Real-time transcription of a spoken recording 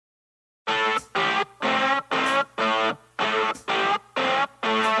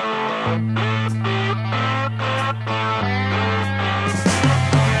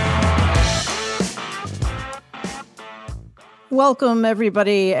welcome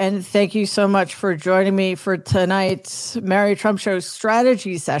everybody, and thank you so much for joining me for tonight's Mary Trump Show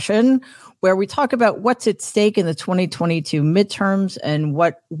strategy session, where we talk about what's at stake in the 2022 midterms and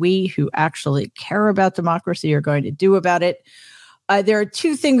what we who actually care about democracy are going to do about it. There are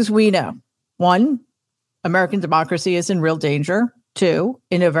two things we know. One, American democracy is in real danger. Two,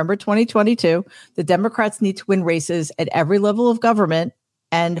 in November 2022, the Democrats need to win races at every level of government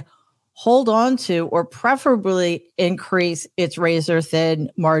and hold on to, or preferably increase, its razor-thin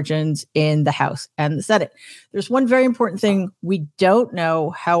margins in the House and the Senate. There's one very important thing we don't know,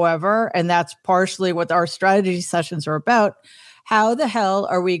 however, and that's partially what our strategy sessions are about. How the hell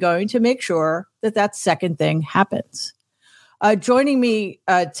are we going to make sure that that second thing happens? Joining me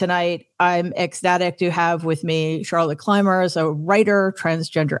tonight, I'm ecstatic to have with me Charlotte Clymer, as a writer,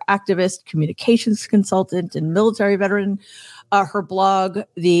 transgender activist, communications consultant, and military veteran. Her blog,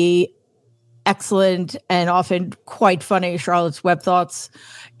 the excellent and often quite funny Charlotte's Web Thoughts,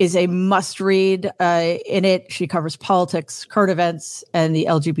 is a must-read. In it, she covers politics, current events, and the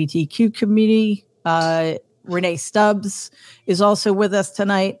LGBTQ community. Rennae Stubbs is also with us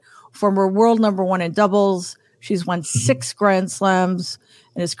tonight, former world number one in doubles. She's won 6 Grand Slams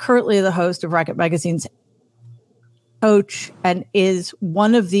and is currently the host of Racket Magazine's Coach, and is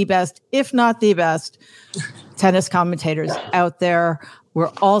one of the best, if not the best, tennis commentators out there.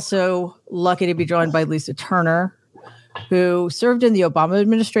 We're also lucky to be joined by Lisa Turner, who served in the Obama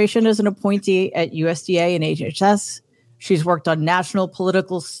administration as an appointee at USDA and HHS. She's worked on national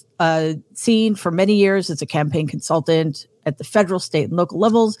political scene for many years as a campaign consultant at the federal, state, and local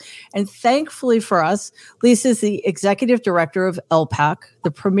levels. And thankfully for us, Lisa is the executive director of LPAC,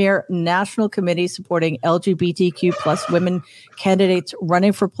 the premier national committee supporting LGBTQ plus women candidates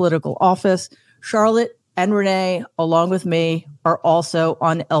running for political office. Charlotte and Rennae, along with me, are also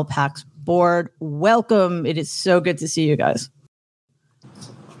on LPAC's board. Welcome. It is so good to see you guys.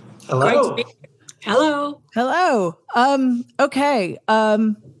 Hello. Hello. Okay.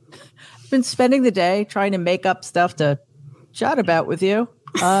 I've been spending the day trying to make up stuff to chat about with you.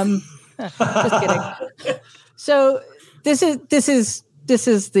 Just kidding. So this is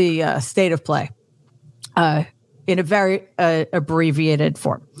the state of play in a very abbreviated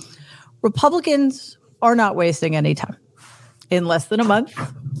form. Republicans are not wasting any time. In less than a month,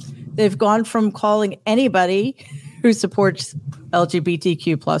 they've gone from calling anybody who supports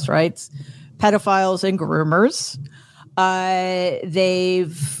LGBTQ plus rights pedophiles and groomers.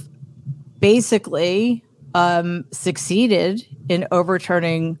 They've basically succeeded in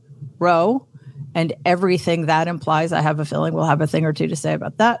overturning Roe and everything that implies. I have a feeling we'll have a thing or two to say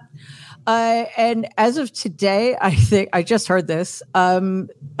about that. And as of today, I think I just heard this,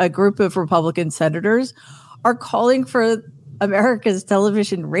 a group of Republican senators are calling for America's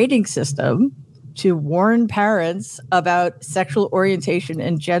television rating system to warn parents about sexual orientation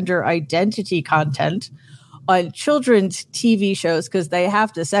and gender identity content on children's TV shows because they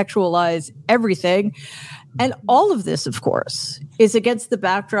have to sexualize everything. And all of this, of course, is against the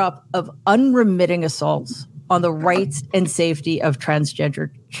backdrop of unremitting assaults on the rights and safety of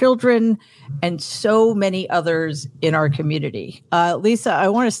transgender children and so many others in our community. Lisa, I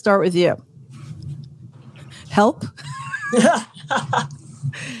want to start with you. Help?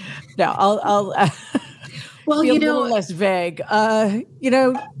 No, I'll well, be a little less vague. One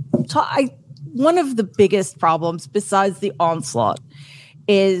of the biggest problems, besides the onslaught,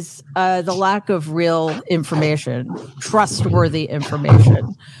 is the lack of real information, trustworthy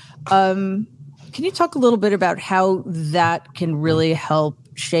information. Can you talk a little bit about how that can really help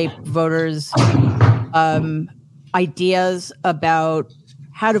shape voters' ideas about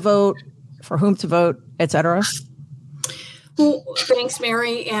how to vote, for whom to vote, et cetera? Well, thanks,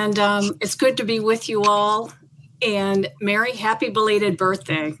 Mary. And it's good to be with you all. And Mary, happy belated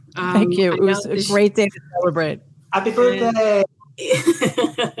birthday. Thank you. It was a great day to celebrate. Happy birthday.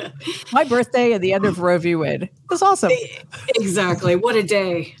 My birthday at the end of Roe v. Wade. It was awesome. Exactly. What a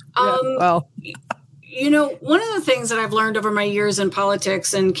day. Well, one of the things that I've learned over my years in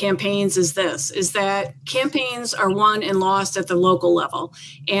politics and campaigns is that campaigns are won and lost at the local level.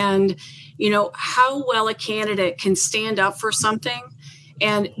 And, how well a candidate can stand up for something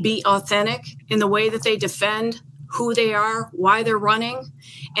and be authentic in the way that they defend who they are, why they're running,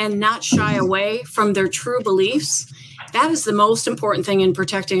 and not shy away from their true beliefs. That is the most important thing in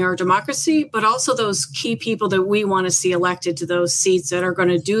protecting our democracy, but also those key people that we want to see elected to those seats that are going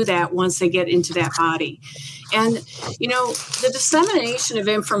to do that once they get into that body. And, the dissemination of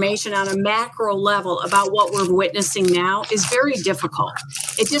information on a macro level about what we're witnessing now is very difficult.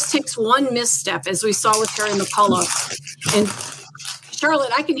 It just takes one misstep, as we saw with Terry McCullough, and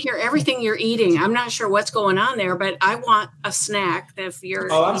Charlotte, I can hear everything you're eating. I'm not sure what's going on there, but I want a snack. If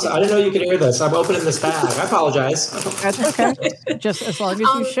you're, I'm sorry. I didn't know you could hear this. I'm opening this bag. I apologize. That's okay. Just as long as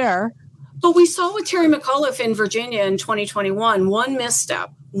you share. But we saw with Terry McAuliffe in Virginia in 2021, one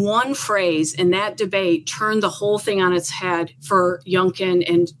misstep, one phrase in that debate turned the whole thing on its head for Youngkin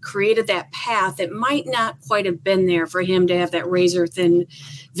and created that path that might not quite have been there for him to have that razor thin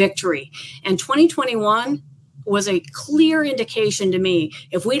victory. And 2021 was a clear indication to me,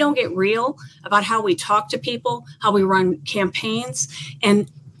 if we don't get real about how we talk to people, how we run campaigns,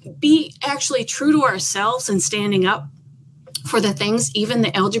 and be actually true to ourselves and standing up for the things, even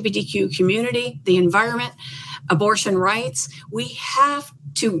the LGBTQ community, the environment, abortion rights, we have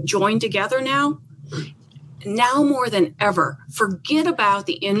to join together now more than ever. Forget about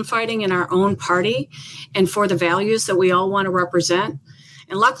the infighting in our own party and for the values that we all want to represent.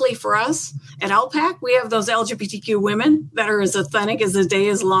 And luckily for us at LPAC, we have those LGBTQ women that are as authentic as the day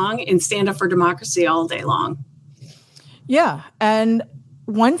is long and stand up for democracy all day long. Yeah. And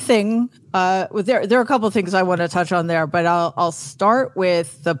one thing, there are a couple of things I want to touch on there, but I'll start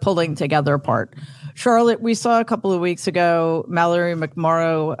with the pulling together part. Charlotte, we saw a couple of weeks ago, Mallory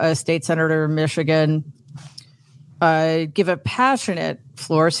McMorrow, a state senator in Michigan, give a passionate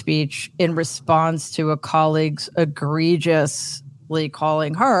floor speech in response to a colleague's egregiously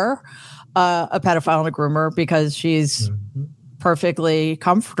calling her a pedophile and a groomer because she's perfectly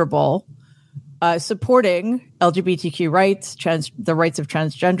comfortable supporting LGBTQ rights, the rights of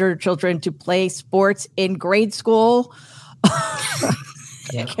transgender children to play sports in grade school.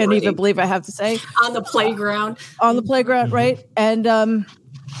 I can't even believe I have to say. On the playground. Right? And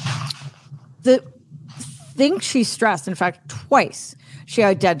the thing she stressed, in fact, twice, she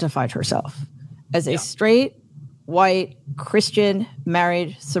identified herself as a straight, white, Christian,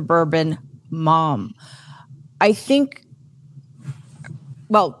 married, suburban mom. I think,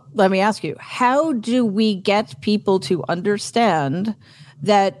 well, let me ask you, how do we get people to understand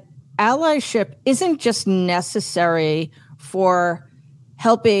that allyship isn't just necessary for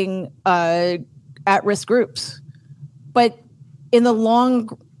helping at-risk groups, but in the long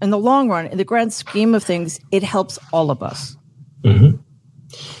run, in the grand scheme of things, it helps all of us? Mm-hmm.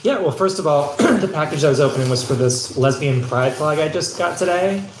 Yeah, well, first of all, the package I was opening was for this lesbian pride flag I just got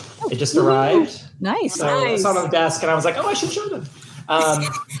today. It just arrived. Nice. So I saw it on the desk, and I was like, I should show them. I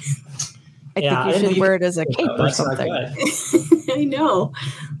think you should wear it as a cape or something. I know.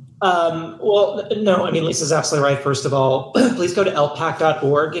 Well, no, I mean, Lisa's absolutely right. First of all, please go to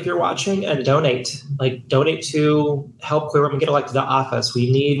lpac.org if you're watching and donate. Donate to help queer women get elected to office. We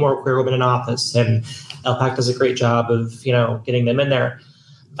need more queer women in office, and LPAC does a great job of, getting them in there.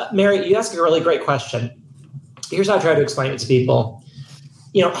 Mary, you asked a really great question. Here's how I try to explain it to people.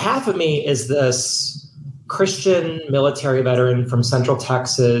 Half of me is this Christian military veteran from Central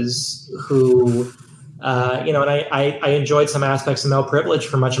Texas who, and I enjoyed some aspects of male privilege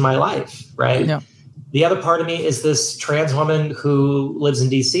for much of my life, right? Yeah. The other part of me is this trans woman who lives in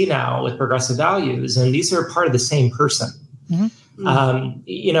DC now with progressive values, and these are part of the same person. Mm-hmm.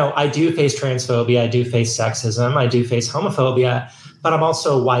 I do face transphobia, I do face sexism, I do face homophobia, but I'm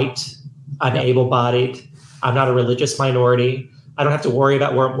also white, I'm able-bodied, I'm not a religious minority, I don't have to worry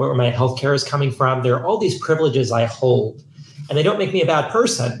about where my healthcare is coming from. There are all these privileges I hold, and they don't make me a bad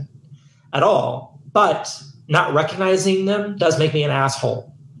person at all. But not recognizing them does make me an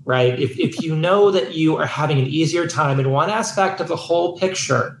asshole, right? If you know that you are having an easier time in one aspect of the whole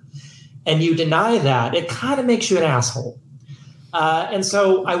picture and you deny that, it kind of makes you an asshole. And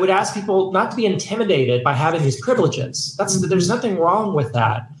so I would ask people not to be intimidated by having these privileges. There's nothing wrong with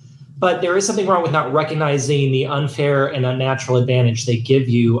that. But there is something wrong with not recognizing the unfair and unnatural advantage they give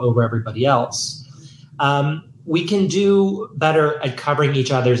you over everybody else. We can do better at covering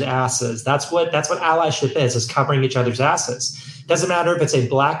each other's asses. That's what allyship is covering each other's asses. Doesn't matter if it's a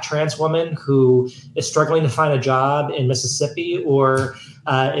Black trans woman who is struggling to find a job in Mississippi, or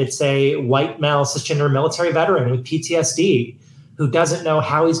it's a white male cisgender military veteran with PTSD who doesn't know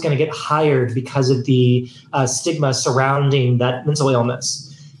how he's going to get hired because of the stigma surrounding that mental illness.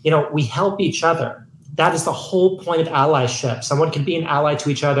 We help each other. That is the whole point of allyship. Someone can be an ally to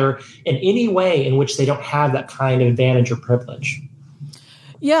each other in any way in which they don't have that kind of advantage or privilege.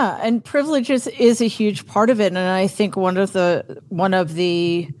 Yeah, and privilege is a huge part of it. And I think one of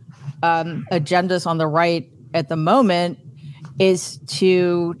the agendas on the right at the moment is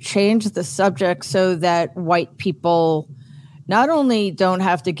to change the subject so that white people not only don't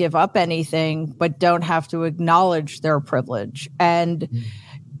have to give up anything, but don't have to acknowledge their privilege. And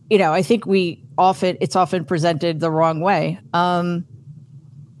I think it's often presented the wrong way.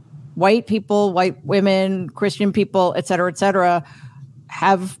 White people, white women, Christian people, et cetera,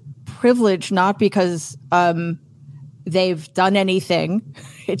 have privilege not because they've done anything.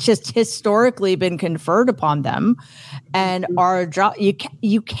 It's just historically been conferred upon them, and our job.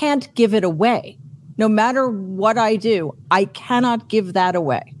 You can't give it away. No matter what I do, I cannot give that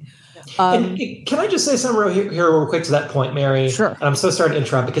away. And can I just say something here real quick to that point, Mary? Sure. And I'm so sorry to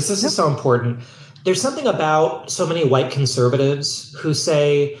interrupt because this is so important. There's something about so many white conservatives who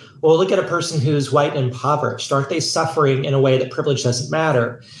say, well, look at a person who's white and impoverished. Aren't they suffering in a way that privilege doesn't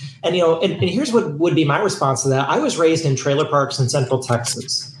matter? And, and here's what would be my response to that. I was raised in trailer parks in Central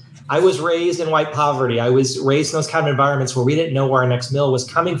Texas. I was raised in white poverty. I was raised in those kind of environments where we didn't know where our next meal was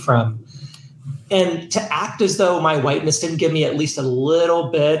coming from. And to act as though my whiteness didn't give me at least a little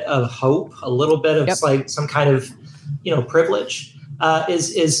bit of hope, a little bit of like some kind of, privilege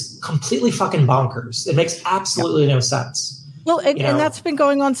is completely fucking bonkers. It makes absolutely no sense. Well, and that's been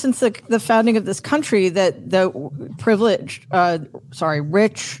going on since the founding of this country, that the privileged,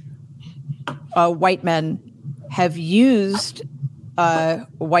 rich white men have used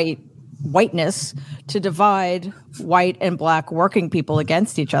whiteness to divide white and black working people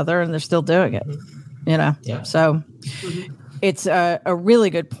against each other, and they're still doing it. So it's a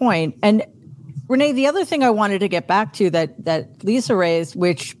really good point. And Rennae, the other thing I wanted to get back to that Lisa raised,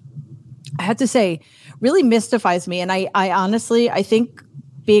 which I have to say really mystifies me, and I honestly think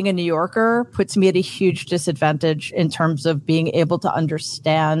being a New Yorker puts me at a huge disadvantage in terms of being able to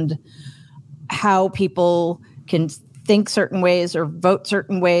understand how people can think certain ways or vote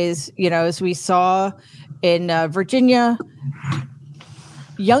certain ways. As we saw in Virginia,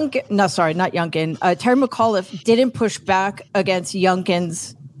 Terry McAuliffe didn't push back against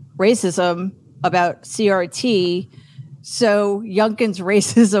Youngkin's racism about CRT, so Youngkin's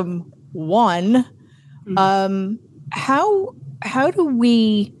racism won. How do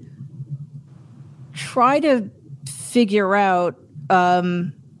we try to figure out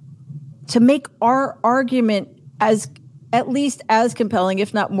to make our argument at least as compelling,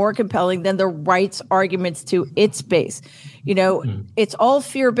 if not more compelling, than the right's arguments to its base? It's all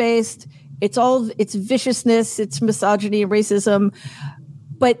fear-based. It's viciousness, it's misogyny and racism,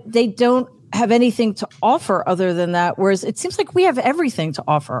 but they don't have anything to offer other than that. Whereas it seems like we have everything to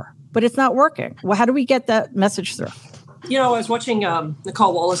offer, but it's not working. Well, how do we get that message through? I was watching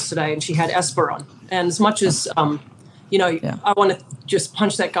Nicole Wallace today, and she had Esper on. And as much as, I want to just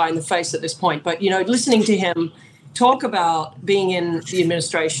punch that guy in the face at this point, but, listening to him talk about being in the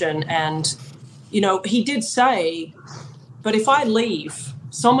administration, and, he did say, but if I leave,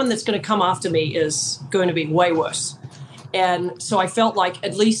 someone that's going to come after me is going to be way worse. And so I felt like,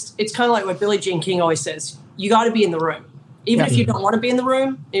 at least it's kind of like what Billie Jean King always says, you got to be in the room. Even if you don't want to be in the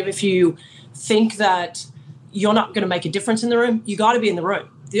room, if you think that you're not going to make a difference in the room, you got to be in the room.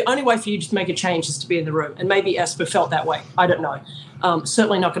 The only way for you to make a change is to be in the room. And maybe Esper felt that way. I don't know.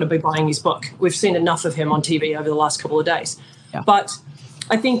 Certainly not going to be buying his book. We've seen enough of him on TV over the last couple of days. Yeah. But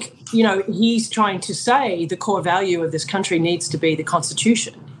I think, he's trying to say the core value of this country needs to be the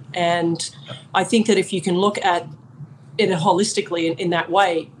Constitution. And I think that if you can look at it holistically in that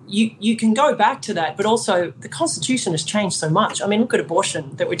way, you can go back to that. But also the Constitution has changed so much. I mean, look at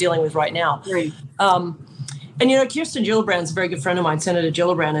abortion that we're dealing with right now. Right. And, Kirsten Gillibrand's a very good friend of mine, Senator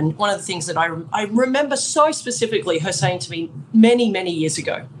Gillibrand. And one of the things that I remember so specifically her saying to me many, many years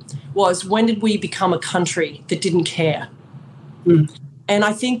ago was, when did we become a country that didn't care? And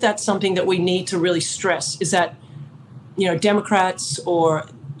I think that's something that we need to really stress, is that, Democrats or,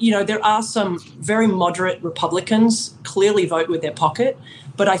 there are some very moderate Republicans clearly vote with their pocket,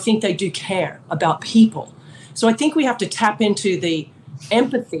 but I think they do care about people. So I think we have to tap into the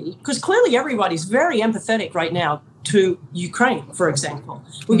empathy, because clearly everybody's very empathetic right now to Ukraine, for example.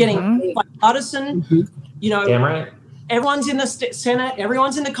 We're getting bipartisan, Damn right. Everyone's in the Senate,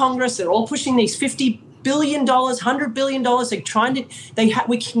 everyone's in the Congress, they're all pushing these $50 billion, $100 billion. They're trying to,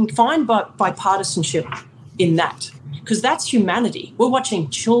 we can find bipartisanship in that, because that's humanity. We're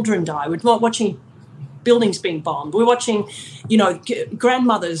watching children die. We're watching buildings being bombed. We're watching,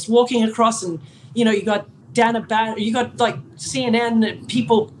 grandmothers walking across, and, you got you got like CNN and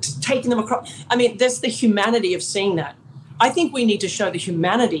people taking them across. I mean, there's the humanity of seeing that. I think we need to show the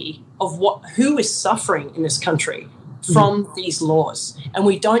humanity of who is suffering in this country from these laws, and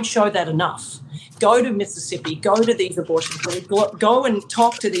we don't show that enough. Go to Mississippi, go to these abortion clinics, go and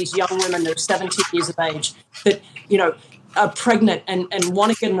talk to these young women that are 17 years of age that, are pregnant and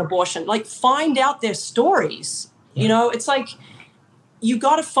want to get an abortion. Like, find out their stories. Yeah. It's like, you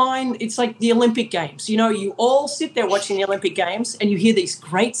got to find, it's like the Olympic Games. You all sit there watching the Olympic Games and you hear these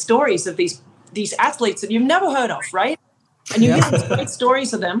great stories of these athletes that you've never heard of, right? And you hear these great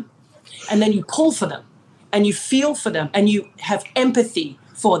stories of them, and then you pull for them. and you feel for them and you have empathy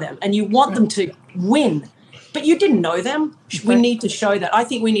for them and you want them to win, but you didn't know them. We need to show that. I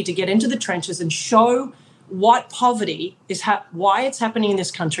think we need to get into the trenches and show what poverty is, why it's happening in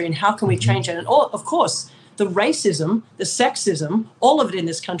this country, and how can we change it. And of course, the racism, the sexism, all of it in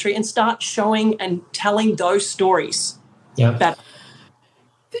this country, and start showing and telling those stories. Yeah.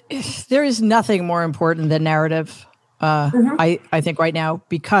 There is nothing more important than narrative, I think, right now,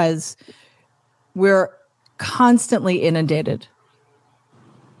 because we're constantly inundated.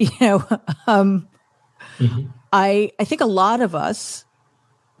 I think a lot of us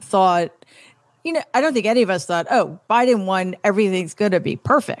thought, I don't think any of us thought, oh, Biden won, everything's going to be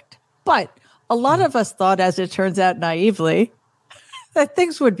perfect. But a lot of us thought, as it turns out naively, that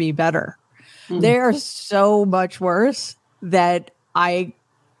things would be better. They are so much worse that I'm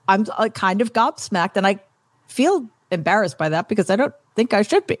kind of gobsmacked, and I feel embarrassed by that because I don't think I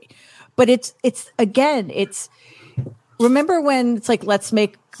should be. But it's remember when it's like, let's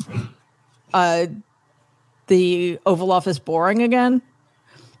make the Oval Office boring again?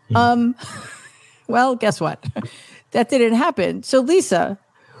 Well, guess what? That didn't happen. So, Lisa,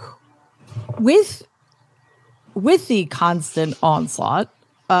 with the constant onslaught,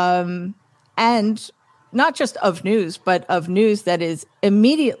 and not just of news, but of news that is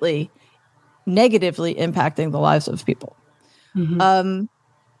immediately negatively impacting the lives of people,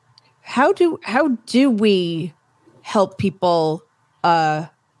 how do we help people? How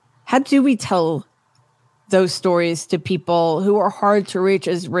do we tell those stories to people who are hard to reach,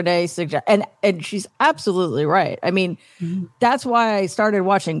 as Rennae suggests? And she's absolutely right. I mean, that's why I started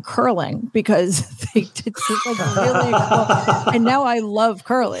watching curling, because it's like really cool. And now I love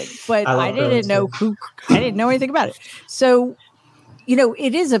curling, but I didn't know anything about it. So,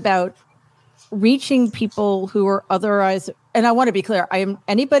 it is about reaching people who are otherwise. And I want to be clear,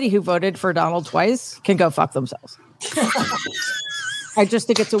 anybody who voted for Donald twice can go fuck themselves. I just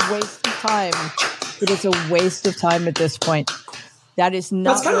think it's a waste of time. It is a waste of time at this point. That is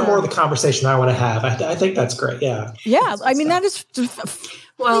not. That's kind of more of the conversation I want to have. I think that's great. Yeah. Yeah. I mean, that is.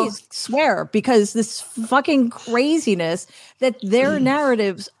 Please swear, because this fucking craziness that their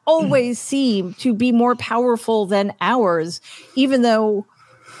narratives always seem to be more powerful than ours, even though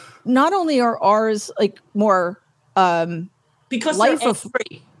not only are ours like more. Because they're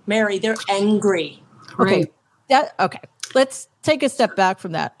angry, Mary. They're angry. Okay. Right. Okay. Let's take a step back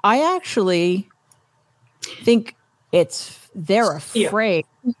from that. I actually think they're afraid.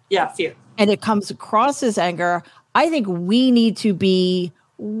 Fear. And it comes across as anger. I think we need to be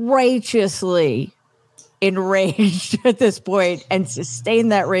righteously enraged at this point and sustain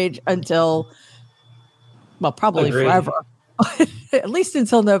that rage until, well, probably forever, at least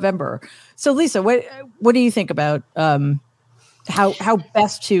until November. So, Lisa, what do you think about how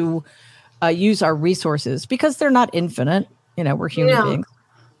best to use our resources, because they're not infinite? We're human beings.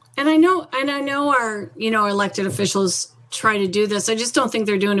 And I know our, our elected officials try to do this. I just don't think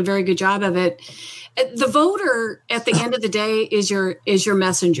they're doing a very good job of it. The voter, at the end of the day, is your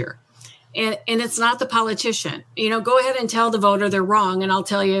messenger. And it's not the politician. Go ahead and tell the voter they're wrong, and I'll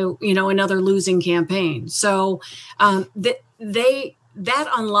tell you, another losing campaign. So that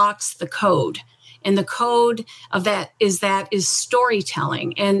unlocks the code. And the code of that is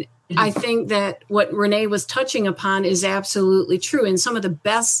storytelling. And I think that what Rennae was touching upon is absolutely true. And some of the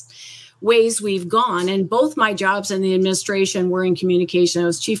best ways we've gone, and both my jobs in the administration were in communication. I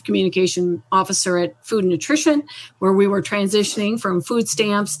was chief communication officer at Food and Nutrition, where we were transitioning from food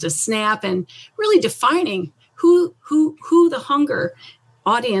stamps to SNAP and really defining who the hunger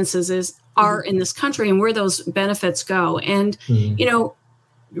audiences are in this country and where those benefits go. And,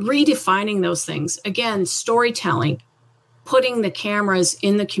 redefining those things. Again, storytelling, putting the cameras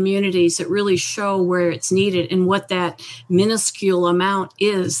in the communities that really show where it's needed and what that minuscule amount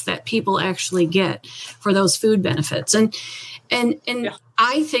is that people actually get for those food benefits. And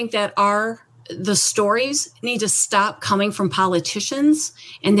I think that the stories need to stop coming from politicians,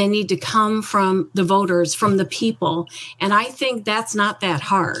 and they need to come from the voters, from the people. And I think that's not that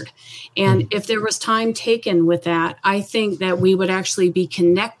hard. And if there was time taken with that, I think that we would actually be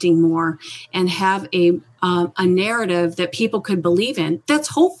connecting more and have a narrative that people could believe in. That's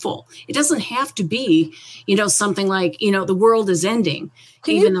hopeful. It doesn't have to be, something like, the world is ending.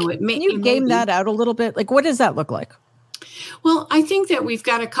 Can you game that out a little bit? Like, what does that look like? Well, I think that we've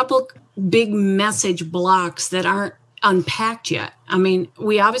got a couple big message blocks that aren't unpacked yet. I mean,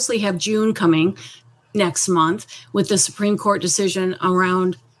 we obviously have June coming next month with the Supreme Court decision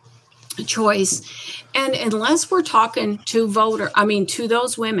around choice. And unless we're talking to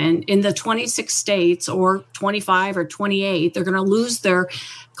those women in the 26 states or 25 or 28, they're going to lose their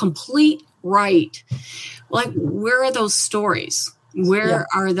complete right. Like, where are those stories? Where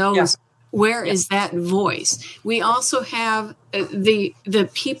are those? Yeah. Where is that voice? We also have the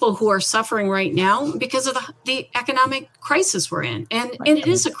people who are suffering right now because of the economic crisis we're in, and it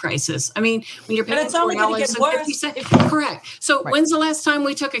is a crisis. I mean, when you're paying $4.50, correct. So when's the last time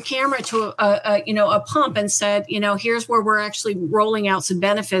we took a camera to a pump and said, here's where we're actually rolling out some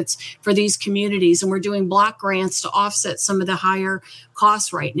benefits for these communities, and we're doing block grants to offset some of the higher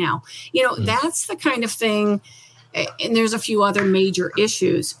costs right now. That's the kind of thing. And there's a few other major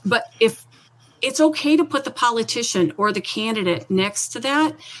issues, but if it's okay to put the politician or the candidate next to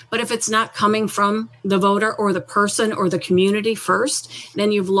that, but if it's not coming from the voter or the person or the community first,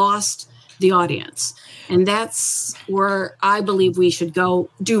 then you've lost the audience. And that's where I believe we should go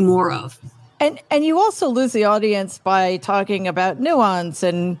do more of. And you also lose the audience by talking about nuance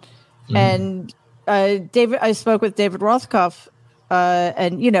and David. I spoke with David Rothkopf,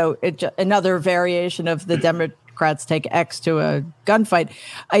 and another variation of the Democrats take X to a gunfight.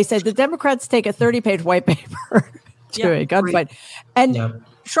 I said the Democrats take a 30-page white paper to a gunfight. Right. And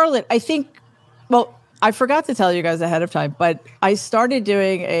Charlotte, I think, I forgot to tell you guys ahead of time, but I started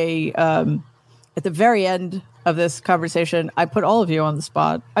doing at the very end of this conversation, I put all of you on the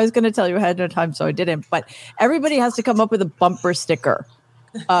spot. I was going to tell you ahead of time, so I didn't, but everybody has to come up with a bumper sticker.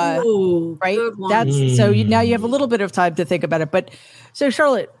 Ooh, right? That's so now you have a little bit of time to think about it. But so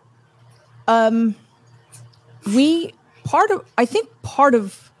Charlotte, I think part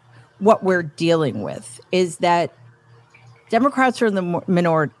of what we're dealing with is that Democrats are in the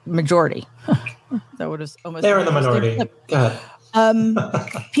majority. That would have almost they're in the minority. Go ahead.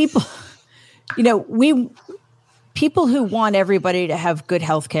 People who want everybody to have good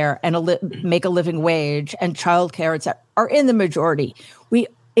health care and make a living wage and childcare, etc., are in the majority.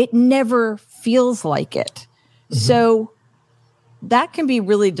 It never feels like it. Mm-hmm. So that can be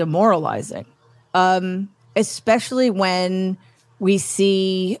really demoralizing. Especially when we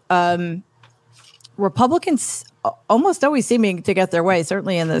see Republicans almost always seeming to get their way,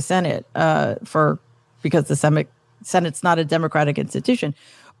 certainly in the Senate, because the Senate's not a Democratic institution.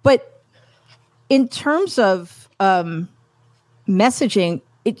 But in terms of messaging,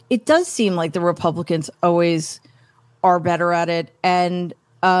 it does seem like the Republicans always are better at it. And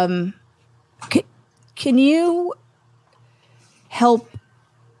can you help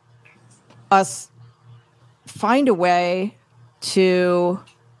us find a way to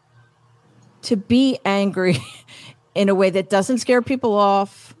be angry in a way that doesn't scare people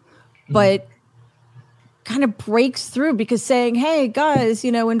off, but kind of breaks through? Because saying, hey, guys,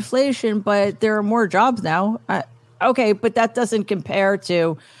 inflation, but there are more jobs now. Okay, but that doesn't compare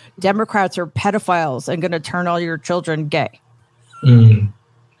to Democrats are pedophiles and going to turn all your children gay. Mm.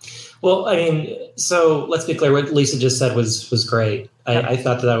 Well, I mean, so let's be clear. What Lisa just said was great. I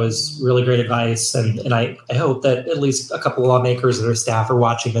thought that was really great advice. And I hope that at least a couple of lawmakers and their staff are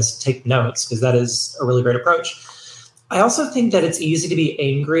watching this, take notes, because that is a really great approach. I also think that it's easy to be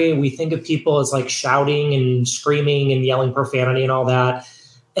angry. We think of people as like shouting and screaming and yelling profanity and all that.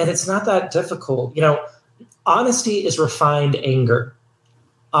 And it's not that difficult. Honesty is refined anger.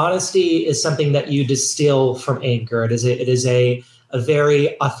 Honesty is something that you distill from anger. It is a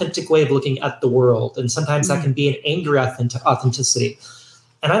very authentic way of looking at the world. And sometimes that can be an angry authenticity.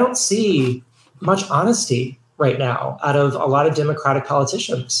 And I don't see much honesty right now out of a lot of Democratic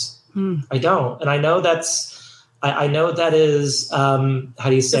politicians. I don't. And I know that is, how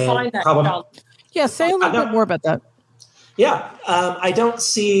do you say it? Problem. Yeah, say a little bit more about that. Yeah. I don't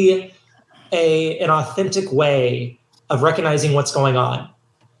see an authentic way of recognizing what's going on.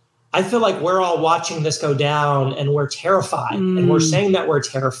 I feel like we're all watching this go down and we're terrified and we're saying that we're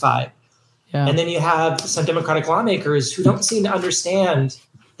terrified. Yeah. And then you have some Democratic lawmakers who don't seem to understand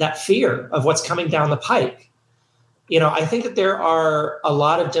that fear of what's coming down the pike. I think that there are a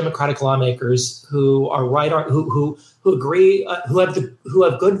lot of Democratic lawmakers who are right, who agree, who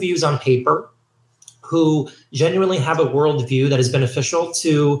have good views on paper, who genuinely have a worldview that is beneficial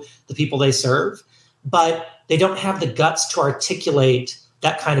to the people they serve, but they don't have the guts to articulate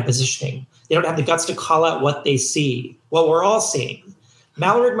that kind of positioning. They don't have the guts to call out what they see, what we're all seeing.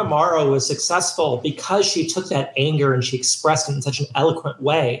 Mallory Mamaro was successful because she took that anger and she expressed it in such an eloquent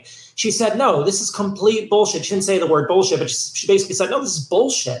way. She said, no, this is complete bullshit. She didn't say the word bullshit, but she basically said, no, this is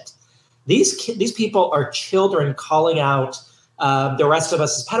bullshit. These people are children calling out the rest of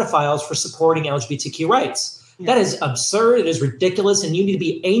us as pedophiles for supporting LGBTQ rights. Yeah. That is absurd. It is ridiculous. And you need to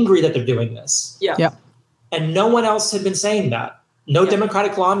be angry that they're doing this. Yeah. Yep. And no one else had been saying that. No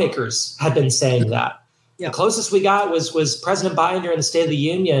Democratic lawmakers have been saying that. The closest we got was President Biden during the State of the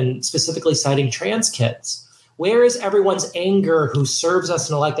Union, specifically citing trans kids, Where is everyone's anger who serves us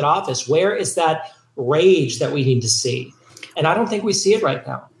in elected office? Where is that rage that we need to see? And I don't think we see it right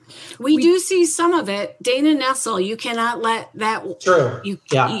now. We do see some of it. Dana Nessel, you cannot let that. True.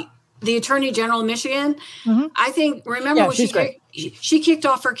 The Attorney General of Michigan, I think, remember when she kicked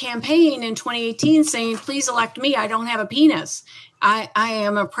off her campaign in 2018 saying, please elect me. I don't have a penis. I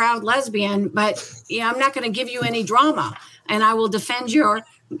am a proud lesbian, but I'm not going to give you any drama. And I will defend your.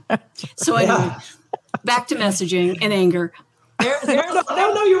 So anyway, back to messaging and anger. No,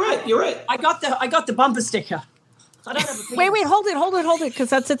 you're right. You're right. I got the bumper sticker. I don't have a Wait, hold it, because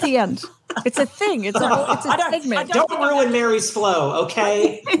that's at the end. It's a thing. It's a segment. Don't ruin Mary's flow,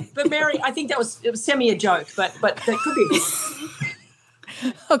 okay? But Mary, I think it was semi a joke, but that could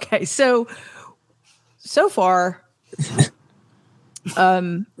be. Okay, so far,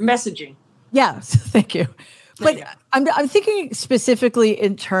 messaging. Yes, thank you. But I'm thinking specifically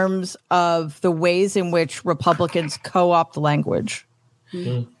in terms of the ways in which Republicans co-opt language,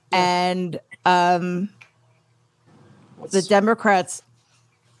 and the Democrats,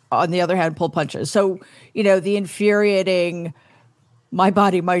 on the other hand, pull punches. So, the infuriating "my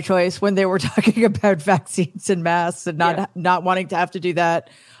body, my choice" when they were talking about vaccines and masks and not wanting to have to do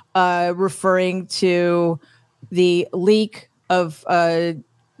that, referring to the leak of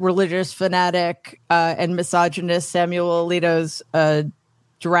religious fanatic and misogynist Samuel Alito's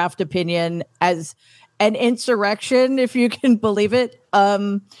draft opinion as an insurrection, if you can believe it.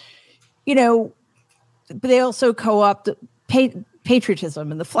 But they also co-opt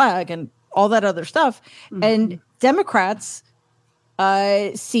patriotism and the flag and all that other stuff. Mm-hmm. And Democrats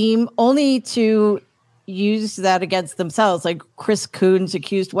seem only to use that against themselves. Like Chris Coons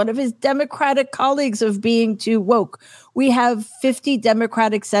accused one of his Democratic colleagues of being too woke. We have 50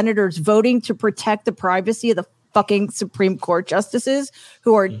 Democratic senators voting to protect the privacy of the fucking Supreme Court justices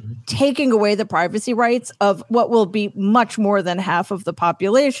who are taking away the privacy rights of what will be much more than half of the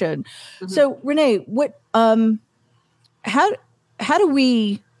population. Mm-hmm. So Rennae, what how do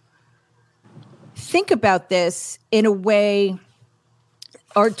we think about this in a way,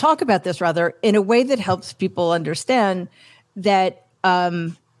 or talk about this rather, in a way that helps people understand that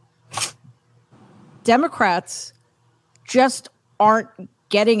Democrats just aren't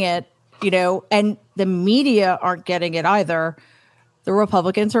getting it, and the media aren't getting it either. The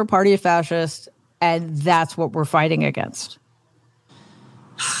Republicans are a party of fascists, and that's what we're fighting against.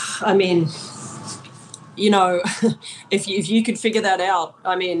 I mean, if you could figure that out,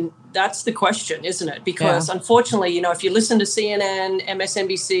 I mean, that's the question, isn't it? Because unfortunately, if you listen to CNN,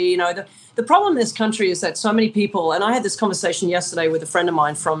 MSNBC, the problem in this country is that so many people, and I had this conversation yesterday with a friend of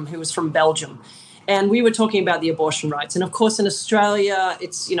mine who was from Belgium, and we were talking about the abortion rights. And of course, in Australia,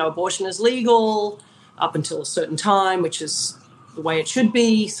 it's, abortion is legal up until a certain time, which is the way it should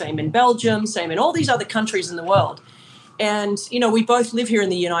be. Same in Belgium, same in all these other countries in the world. And, we both live here in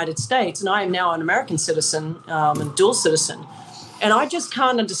the United States, and I am now an American citizen and dual citizen. And I just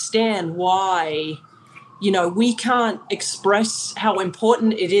can't understand why, we can't express how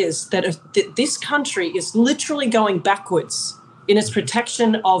important it is that this country is literally going backwards in its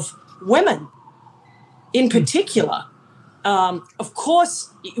protection of women in particular. Of course,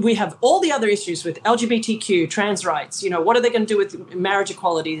 we have all the other issues with LGBTQ, trans rights. What are they going to do with marriage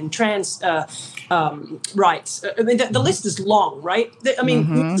equality and trans rights? I mean, the list is long, right?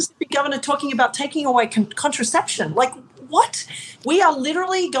 Mississippi governor talking about taking away contraception. Like, what? We are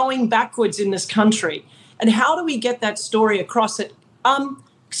literally going backwards in this country. And how do we get that story across it?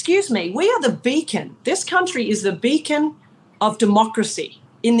 Excuse me, we are the beacon. This country is the beacon of democracy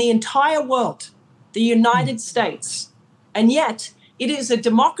in the entire world, the United States. And yet it is a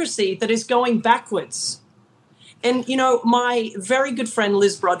democracy that is going backwards. And, my very good friend,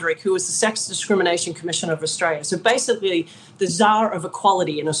 Liz Broderick, who is the Sex Discrimination Commissioner of Australia, so basically the czar of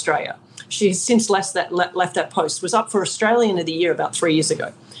equality in Australia, she has since left that post, was up for Australian of the Year about 3 years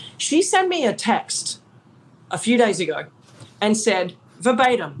ago. She sent me a text a few days ago and said,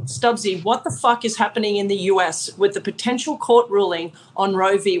 verbatim, Stubbsy, what the fuck is happening in the US with the potential court ruling on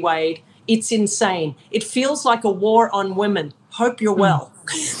Roe v. Wade? It's insane. It feels like a war on women. Hope you're well.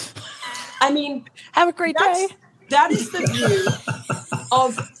 I mean, have a great day. That is the view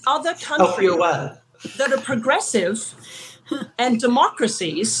of other countries that are progressive and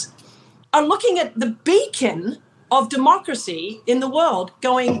democracies are looking at the beacon of democracy in the world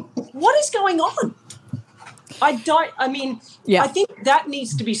going, what is going on? I think that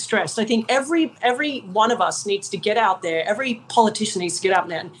needs to be stressed. I think every one of us needs to get out there. Every politician needs to get out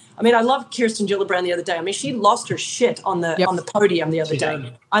there. And, I love Kirsten Gillibrand the other day. She lost her shit on the podium the other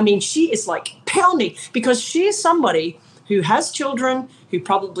day. She is like pounding because she is somebody who has children, who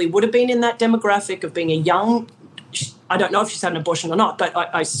probably would have been in that demographic of being a young, I don't know if she's had an abortion or not, but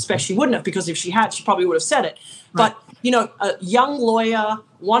I suspect she wouldn't have, because if she had, she probably would have said it. Right. But, a young lawyer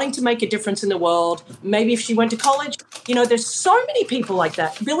wanting to make a difference in the world, maybe if she went to college, there's so many people like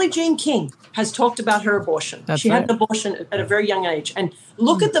that. Billie Jean King has talked about her abortion. She had an abortion at a very young age. And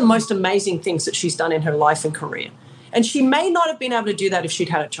look at the most amazing things that she's done in her life and career. And she may not have been able to do that if she'd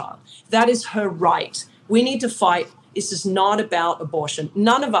had a child. That is her right. We need to fight. This is not about abortion.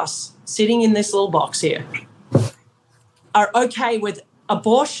 None of us sitting in this little box here are okay with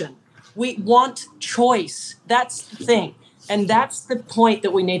abortion. We want choice. That's the thing. And that's the point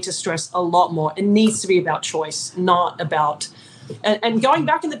that we need to stress a lot more. It needs to be about choice, not about, and going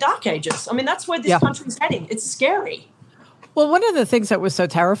back in the dark ages. I mean, that's where this country's heading. It's scary. Well, one of the things that was so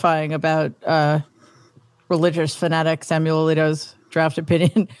terrifying about religious fanatic Samuel Alito's draft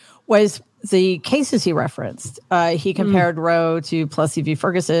opinion was the cases he referenced. He compared Roe to Plessy v.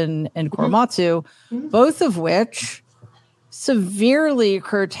 Ferguson and Korematsu, both of which severely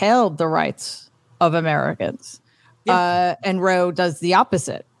curtailed the rights of Americans. And Roe does the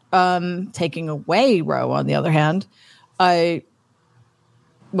opposite, taking away Roe, on the other hand,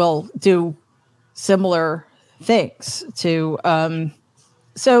 will do similar things to.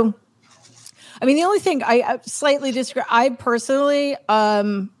 So, I mean, the only thing I slightly disagree. I personally,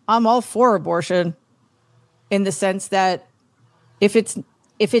 I'm all for abortion, in the sense that if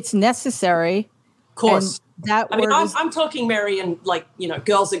it's necessary, of course. I'm talking, Mary, and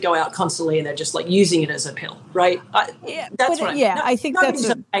girls that go out constantly and they're just using it as a pill, right? That's right. Yeah, I think nobody's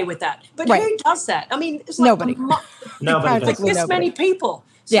that's okay with that. But who does that? I mean, it's nobody. Nobody does. This many people.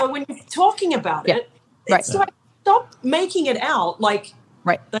 So when you're talking about it, it's stop making it out like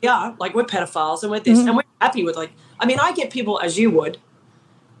they are, we're pedophiles and we're this, and we're happy with I get people, as you would,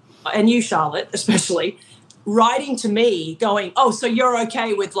 and you, Charlotte, especially, writing to me going, oh, so you're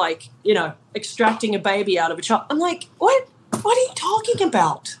okay with extracting a baby out of a child. I'm like, what are you talking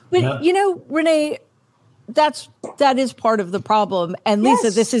about? But Rennae, that is part of the problem. And Lisa,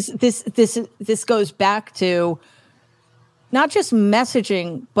 this goes back to not just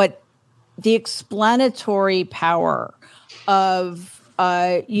messaging, but the explanatory power of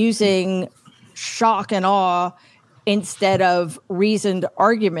using shock and awe instead of reasoned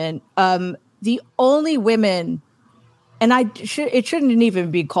argument. The only women, and it shouldn't even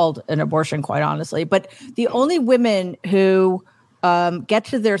be called an abortion, quite honestly, but the only women who get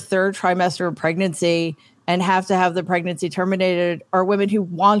to their third trimester of pregnancy and have to have the pregnancy terminated are women who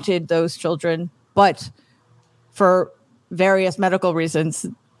wanted those children, but for various medical reasons,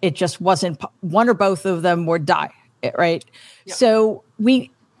 it just wasn't, one or both of them would die, right? Yep. So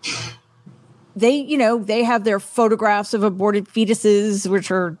they have their photographs of aborted fetuses,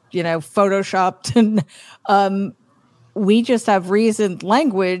 which are, photoshopped, and we just have reasoned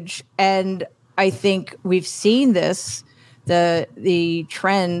language. And I think we've seen the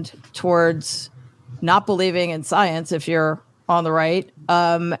trend towards not believing in science, if you're on the right,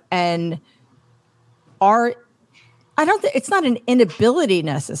 and I don't think it's not an inability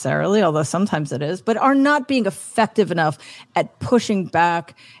necessarily, although sometimes it is, but are not being effective enough at pushing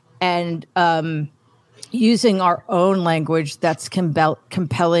back and using our own language that's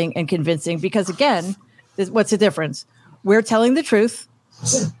compelling and convincing. Because again, what's the difference? We're telling the truth,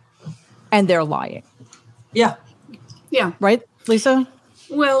 and they're lying. Yeah. Right, Lisa?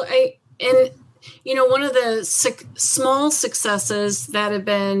 Well, one of the small successes that have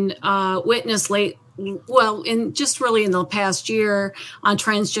been witnessed in the past year on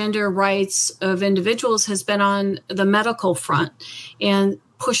transgender rights of individuals has been on the medical front, and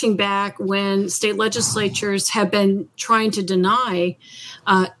pushing back when state legislatures have been trying to deny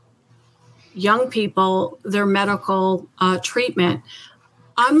young people their medical treatment.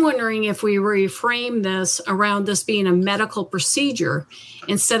 I'm wondering if we reframe this around this being a medical procedure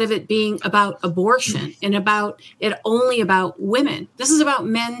instead of it being about abortion and only about women. This is about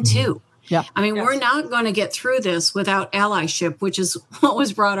men too. Yeah. I mean, we're not going to get through this without allyship, which is what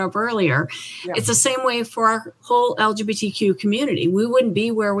was brought up earlier. Yeah. It's the same way for our whole LGBTQ community. We wouldn't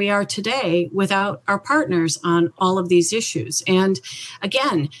be where we are today without our partners on all of these issues. And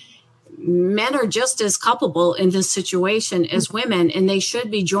again, men are just as culpable in this situation as women, and they should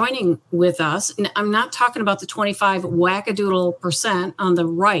be joining with us. And I'm not talking about the 25 wackadoodle% on the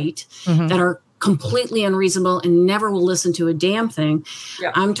right that are completely unreasonable and never will listen to a damn thing.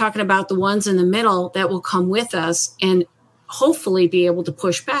 Yeah. I'm talking about the ones in the middle that will come with us and hopefully be able to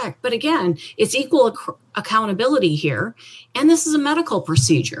push back. But again, it's equal accountability here. And this is a medical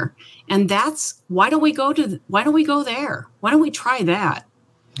procedure. And why don't we go there? Why don't we try that?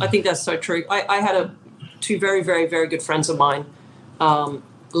 I think that's so true. I had two very, very, very good friends of mine,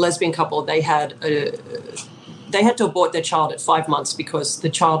 lesbian couple. They had to abort their child at 5 months because the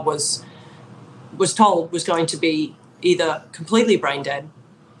child was told was going to be either completely brain dead,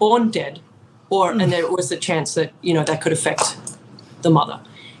 born dead, and there was a chance that, that could affect the mother.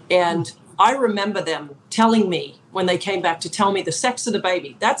 And I remember them telling me when they came back to tell me the sex of the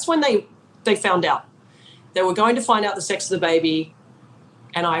baby. That's when they found out. They were going to find out the sex of the baby,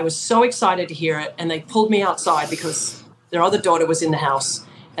 and I was so excited to hear it. And they pulled me outside because their other daughter was in the house,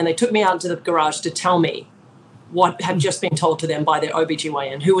 and they took me out into the garage to tell me what had just been told to them by their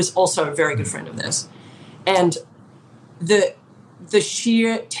OBGYN, who was also a very good friend of theirs. And the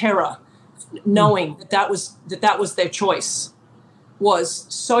sheer terror, knowing that was their choice, was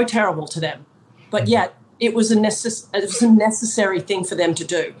so terrible to them. But yet it was a necessary thing for them to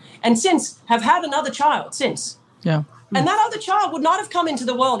do. And since have had another child since. Yeah. And that other child would not have come into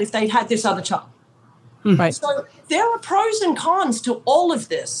the world if they'd had this other child. Right. So there are pros and cons to all of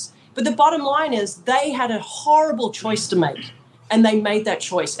this. But the bottom line is they had a horrible choice to make, and they made that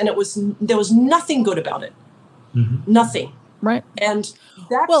choice. And there was nothing good about it. Mm-hmm. Nothing. Right. And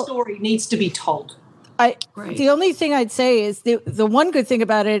that story needs to be told. The only thing I'd say is the one good thing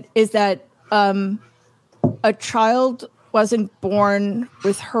about it is that a child wasn't born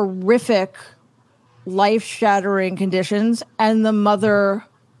with horrific, life-shattering conditions, and the mother,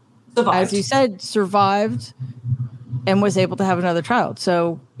 as you said, survived and was able to have another child.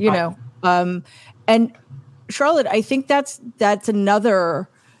 So, and Charlotte, I think that's another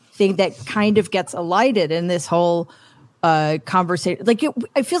thing that kind of gets elided in this whole conversation. Like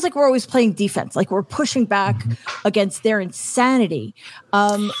it feels like we're always playing defense, like we're pushing back against their insanity.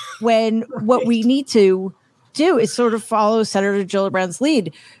 When what we need to do is sort of follow Senator Gillibrand's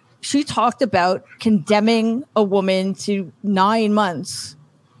lead. She talked about condemning a woman to 9 months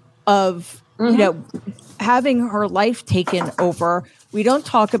of, having her life taken over. We don't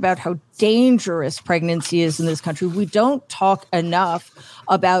talk about how dangerous pregnancy is in this country. We don't talk enough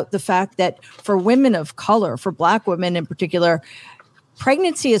about the fact that for women of color, for Black women in particular,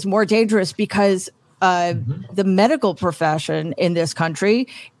 pregnancy is more dangerous because the medical profession in this country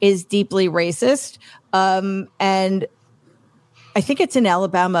is deeply racist. And I think it's in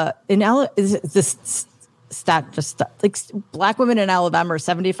Alabama. This stat just like Black women in Alabama are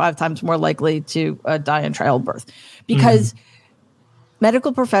 75 times more likely to die in childbirth because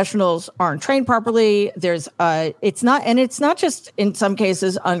medical professionals aren't trained properly. There's it's not just in some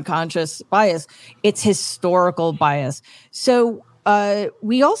cases unconscious bias, it's historical bias. So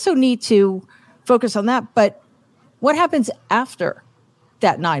we also need to focus on that. But what happens after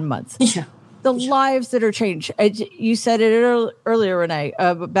that 9 months? Yeah. The lives that are changed. You said it earlier, Rennae,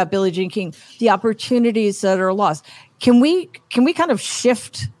 about Billie Jean King, the opportunities that are lost. Can we kind of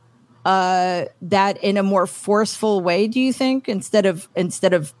shift that in a more forceful way, do you think, instead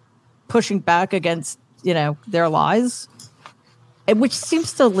of pushing back against, their lies? Which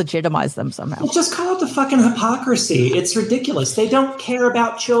seems to legitimize them somehow. Well, just call it the fucking hypocrisy. It's ridiculous. They don't care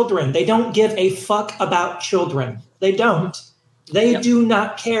about children. They don't give a fuck about children. They don't. They do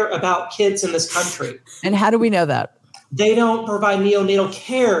not care about kids in this country. And how do we know that? They don't provide neonatal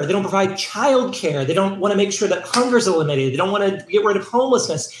care. They don't provide child care. They don't want to make sure that hunger is eliminated. They don't want to get rid of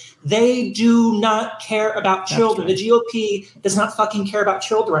homelessness. They do not care about children. Right. The GOP does not fucking care about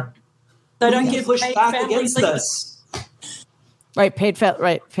children. They don't give push back against this. Right, pay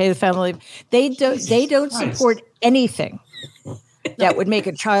the family. They don't support anything that would make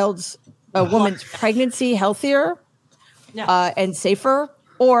a woman's pregnancy healthier. And safer,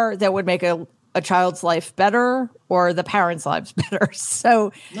 or that would make a child's life better, or the parents' lives better.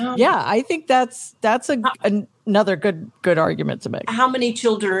 So, I think that's another good argument to make. How many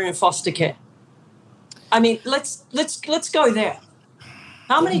children are in foster care? I mean, let's go there.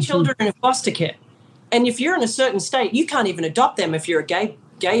 How many children are in foster care? And if you're in a certain state, you can't even adopt them if you're a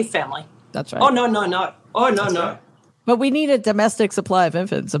gay family. That's right. Oh no. Oh no. Right. But we need a domestic supply of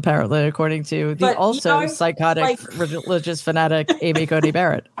infants, apparently, according to the psychotic religious fanatic Amy Coney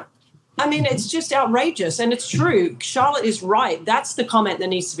Barrett. I mean, it's just outrageous, and it's true. Charlotte is right. That's the comment that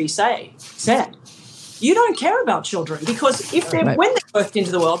needs to be said. You don't care about children because when they're birthed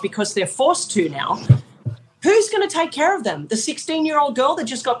into the world, because they're forced to now, who's going to take care of them? The 16-year-old girl that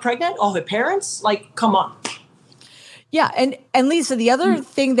just got pregnant, or her parents? Like, come on. Yeah, and Lisa, the other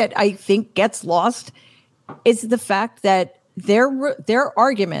thing that I think gets lost is the fact that their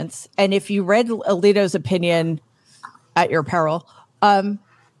arguments, and if you read Alito's opinion at your peril,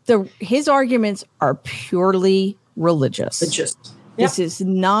 his arguments are purely religious. This is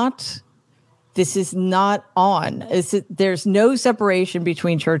not on. There's no separation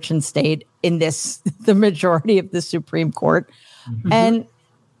between church and state in the majority of the Supreme Court. Mm-hmm. And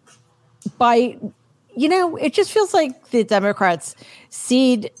it just feels like the Democrats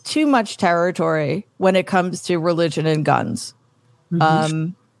cede too much territory when it comes to religion and guns. Mm-hmm.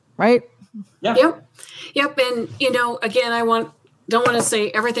 Right? Yeah. Yep. And, again, don't want to say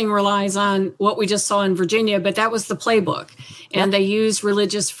everything relies on what we just saw in Virginia, but that was the playbook. And they used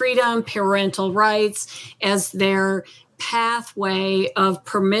religious freedom, parental rights as their pathway of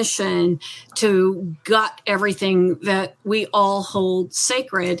permission to gut everything that we all hold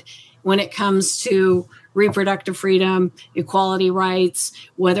sacred when it comes to reproductive freedom, equality rights,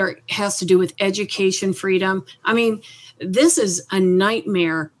 whether it has to do with education freedom. I mean, this is a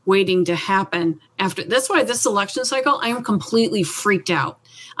nightmare waiting to happen after. That's why this election cycle, I am completely freaked out.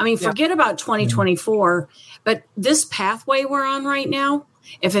 I mean, forget about 2024, but this pathway we're on right now,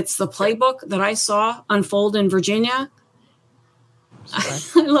 if it's the playbook that I saw unfold in Virginia, I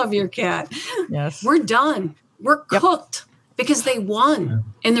love your cat. Yes. We're done. We're cooked. Because they won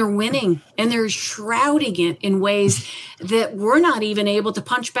and they're winning and they're shrouding it in ways that we're not even able to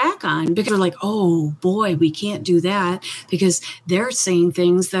punch back on, because we're like, oh boy, we can't do that because they're saying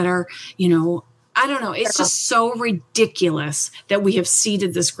things that are, I don't know. It's just so ridiculous that we have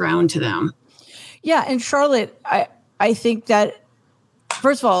ceded this ground to them. Yeah. And Charlotte, I think that,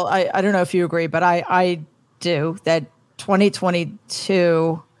 first of all, I don't know if you agree, but I do, that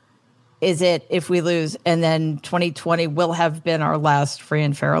 2022 is it if we lose, and then 2020 will have been our last free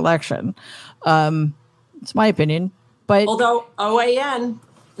and fair election. It's my opinion. But although OAN,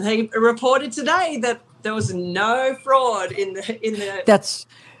 they reported today that there was no fraud in the that's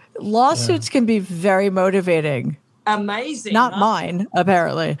lawsuits can be very motivating. Amazing. Not mine,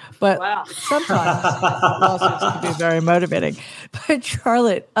 apparently, but sometimes lawsuits can be very motivating. But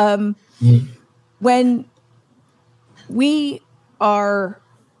Charlotte, when we are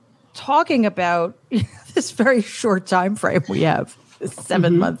talking about this very short time frame we have, this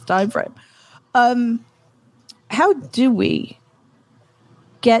 7-month time frame, how do we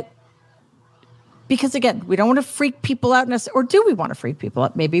get, because again, we don't want to freak people out, or do we want to freak people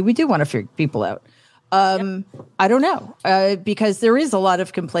out? Maybe we do want to freak people out. I don't know, because there is a lot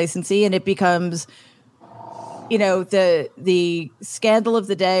of complacency, and it becomes, the scandal of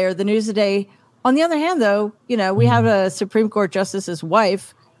the day or the news of the day. On the other hand, though, we have a Supreme Court justice's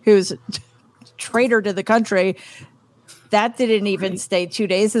wife who's traitor to the country. That didn't even stay 2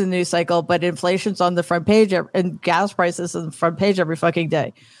 days in the news cycle, but inflation's on the front page and gas prices on the front page every fucking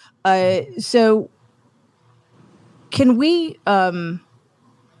day. So can we,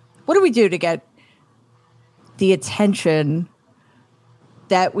 what do we do to get the attention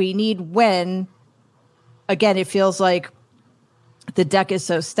that we need when, again, it feels like the deck is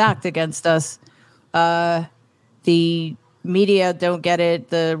so stacked against us? The media don't get it.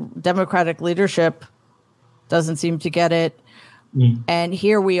 The Democratic leadership doesn't seem to get it. And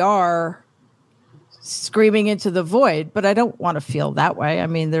here we are screaming into the void, but I don't want to feel that way. I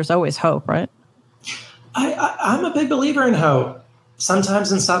mean, there's always hope, right? I'm a big believer in hope,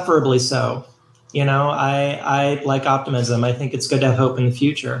 sometimes insufferably so. I like optimism. I think it's good to have hope in the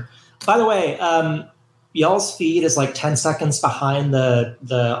future. By the way, y'all's feed is like 10 seconds behind the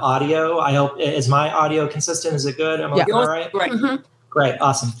audio. I hope, is my audio consistent? Is it good? Am I all right? Great. Mm-hmm. Great.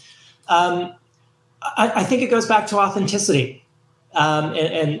 Awesome. I think it goes back to authenticity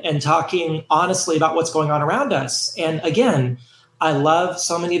and talking honestly about what's going on around us. And again, I love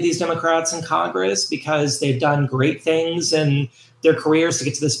so many of these Democrats in Congress because they've done great things in their careers to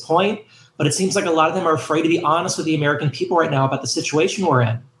get to this point. But it seems like a lot of them are afraid to be honest with the American people right now about the situation we're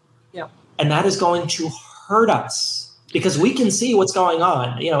in. Yeah. And that is going to hurt us because we can see what's going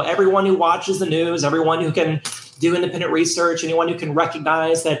on. Everyone who watches the news, everyone who can do independent research, anyone who can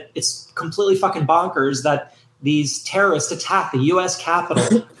recognize that it's completely fucking bonkers that these terrorists attack the U.S.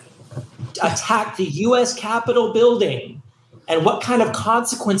 Capitol, attack the U.S. Capitol building. And what kind of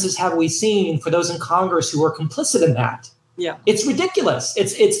consequences have we seen for those in Congress who are complicit in that? Yeah. It's ridiculous.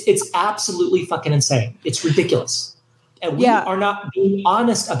 It's absolutely fucking insane. It's ridiculous. And we are not being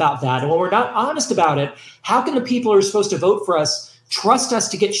honest about that. And when we're not honest about it, how can the people who are supposed to vote for us trust us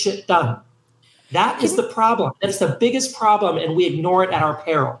to get shit done? That is the problem. That's the biggest problem, and we ignore it at our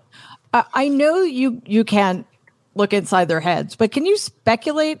peril. I know you can't look inside their heads, but can you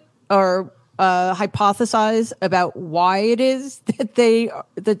speculate or hypothesize about why it is that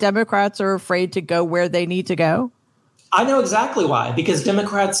the Democrats are afraid to go where they need to go? I know exactly why, because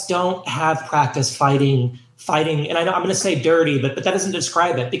Democrats don't have practice fighting, and I know I'm going to say dirty, but that doesn't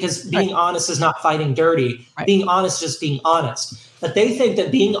describe it, because being honest is not fighting dirty. Right. Being honest is just being honest. But they think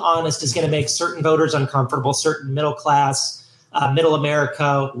that being honest is going to make certain voters uncomfortable, certain middle class middle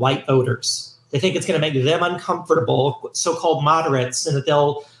America white voters. They think it's going to make them uncomfortable, so-called moderates, and that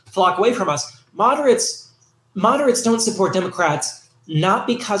they'll flock away from us. Moderates don't support Democrats, not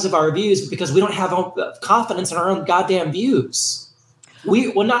because of our views, but because we don't have confidence in our own goddamn views.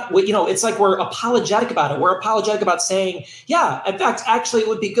 It's like we're apologetic about it. We're apologetic about saying, yeah, in fact, actually, it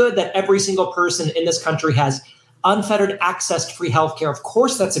would be good that every single person in this country has unfettered access to free healthcare. Of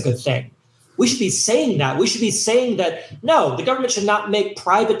course, that's a good thing. We should be saying that. We should be saying that, no, the government should not make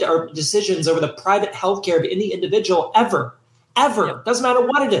private decisions over the private healthcare of any individual ever. Yep. Doesn't matter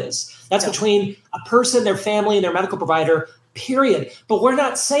what it is. That's between a person, their family, and their medical provider, period. But we're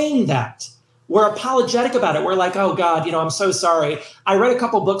not saying that. We're apologetic about it. We're like, oh, God, I'm so sorry. I read a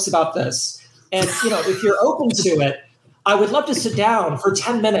couple books about this. And, if you're open to it, I would love to sit down for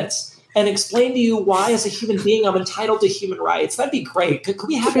 10 minutes and explain to you why, as a human being, I'm entitled to human rights. That'd be great. Could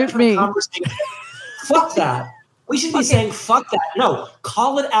we have that kind of conversation? Fuck that. We should be saying, fuck that. No,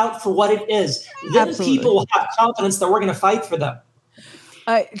 call it out for what it is. Then Absolutely. People will have confidence that we're going to fight for them.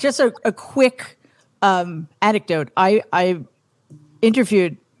 Just a quick anecdote. I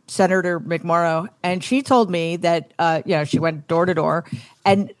interviewed Senator McMorrow, and she told me that she went door to door,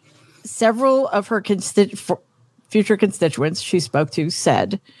 and several of her future constituents she spoke to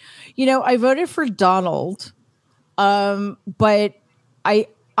said, I voted for Donald, but I'm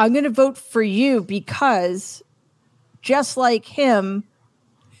going to vote for you because just like him,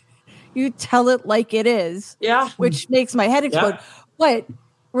 you tell it like it is, which makes my head explode. Yeah. But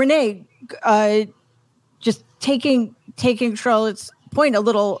Rennae, just taking Charlotte's point a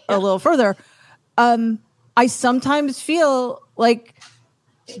little further, I sometimes feel like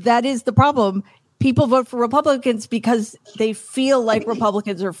that is the problem. People vote for Republicans because they feel like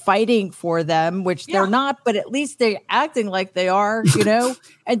Republicans are fighting for them, which they're not, but at least they're acting like they are,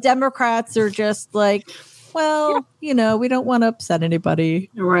 and Democrats are just like, well, we don't want to upset anybody.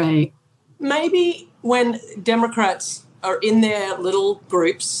 Right. Maybe when Democrats are in their little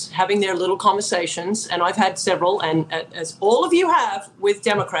groups, having their little conversations, and I've had several, and as all of you have with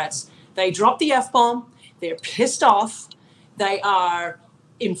Democrats, they drop the F-bomb, they're pissed off, they are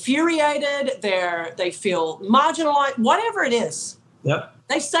infuriated, they feel marginalized, whatever it is. Yep.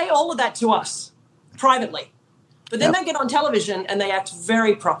 They say all of that to us privately. But then they get on television and they act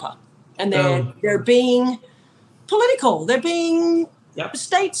very proper. And they're being political. They're being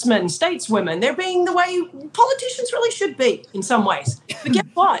statesmen, stateswomen. They're being the way politicians really should be in some ways. But guess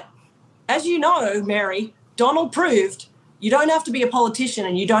what? As you know, Mary, Donald proved you don't have to be a politician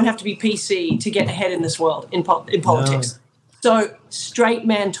and you don't have to be PC to get ahead in this world, in politics. No. So straight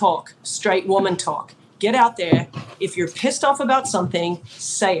man talk, straight woman talk. Get out there. If you're pissed off about something,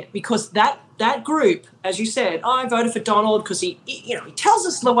 say it. Because that group, as you said, I voted for Donald because he tells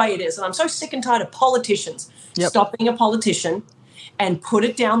us the way it is. And I'm so sick and tired of politicians. Yep. Stop being a politician and put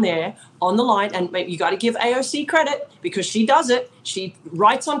it down there on the line. And maybe you got to give AOC credit because she does it. She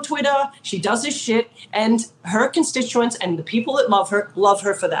writes on Twitter. She does this shit. And her constituents and the people that love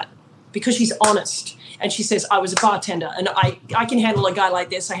her for that because she's honest. And she says, I was a bartender and I can handle a guy like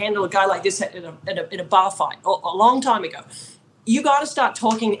this. I handled a guy like this in a bar fight a long time ago. You got to start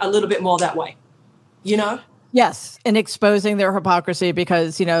talking a little bit more that way, Yes, and exposing their hypocrisy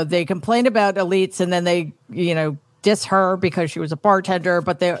because, they complain about elites and then they, diss her because she was a bartender,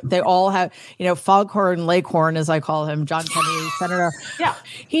 but they all have, Foghorn Leghorn, as I call him, John Kennedy, Senator. Yeah.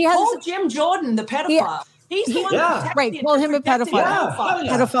 He has Jim Jordan, the pedophile. He's the one right. Call him a pedophile.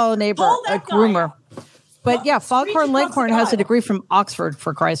 Pedophile neighbor, a groomer. But Foghorn Leghorn has a degree from Oxford,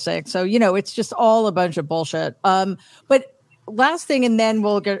 for Christ's sake. So, it's just all a bunch of bullshit. But last thing, and then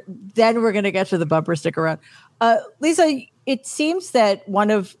we're going to get to the bumper sticker round. Lisa, it seems that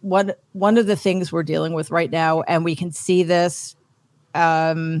one of the things we're dealing with right now, and we can see this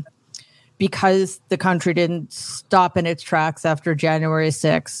because the country didn't stop in its tracks after January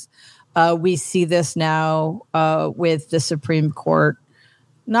 6th. We see this now with the Supreme Court.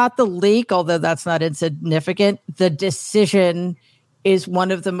 Not the leak, although that's not insignificant. The decision is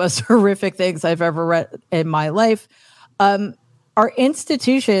one of the most horrific things I've ever read in my life. Our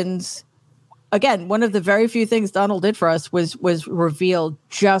institutions, again, one of the very few things Donald did for us was reveal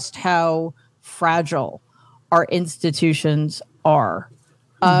just how fragile our institutions are.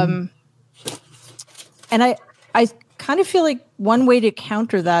 Mm-hmm. And I kind of feel like one way to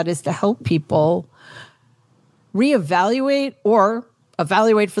counter that is to help people reevaluate or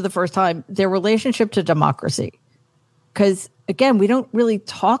evaluate for the first time their relationship to democracy. Because, again, we don't really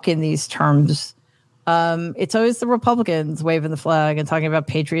talk in these terms. It's always the Republicans waving the flag and talking about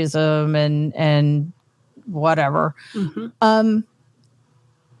patriotism and whatever. Mm-hmm.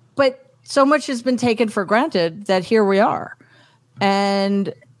 But so much has been taken for granted that here we are.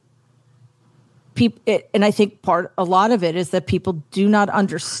 And and I think a lot of it is that people do not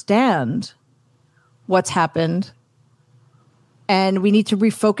understand what's happened, and we need to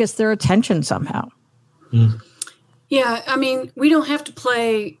refocus their attention somehow. Yeah, I mean, we don't have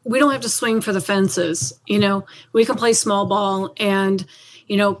to swing for the fences. We can play small ball and,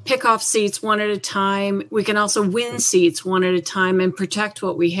 pick off seats one at a time. We can also win seats one at a time and protect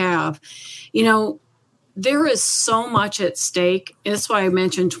what we have. There is so much at stake. That's why I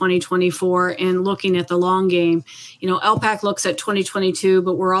mentioned 2024 and looking at the long game. LPAC looks at 2022,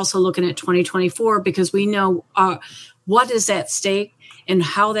 but we're also looking at 2024 because we know what is at stake and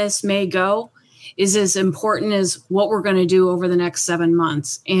how this may go is as important as what we're going to do over the next 7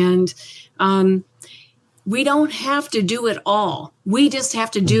 months. And we don't have to do it all. We just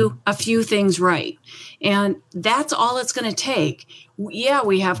have to do a few things right. And that's all it's going to take. Yeah,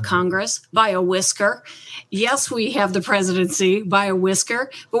 we have Congress by a whisker. Yes, we have the presidency by a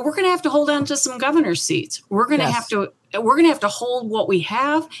whisker, but we're going to have to hold on to some governor seats. We're going to have to hold what we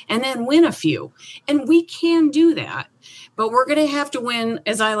have and then win a few. And we can do that. But we're going to have to win,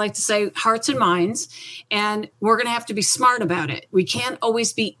 as I like to say, hearts and minds, and we're going to have to be smart about it. We can't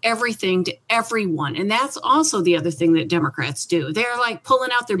always be everything to everyone. And that's also the other thing that Democrats do. They're like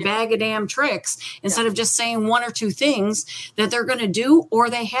pulling out their bag of damn tricks instead of just saying one or two things that they're going to do or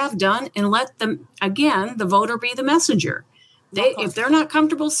they have done and let them, again, the voter be the messenger. If they're not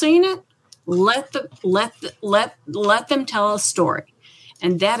comfortable saying it, let them tell a story.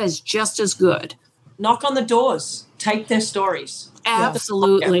 And that is just as good. Knock on the doors. Take their stories.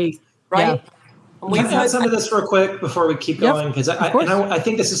 Absolutely. Right? Yeah. Can I add some of this real quick before we keep going? Because I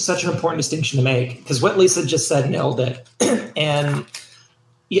think this is such an important distinction to make, because what Lisa just said nailed it. And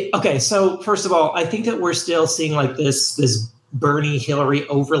okay, so first of all, I think that we're still seeing like this Bernie Hillary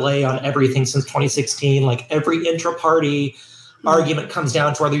overlay on everything since 2016. Like every intra-party argument comes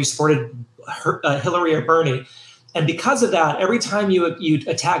down to whether you supported Hillary or Bernie. And because of that, every time you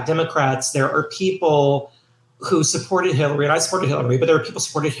attack Democrats, there are people who supported Hillary, and I supported Hillary, but there are people who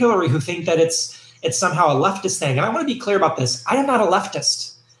supported Hillary who think that it's somehow a leftist thing. And I want to be clear about this. I am not a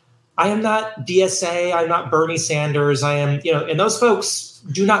leftist. I am not DSA. I'm not Bernie Sanders. I am, and those folks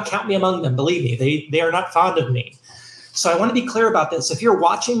do not count me among them. Believe me, they are not fond of me. So I want to be clear about this. If you're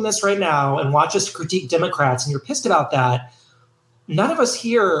watching this right now and watch us critique Democrats and you're pissed about that, none of us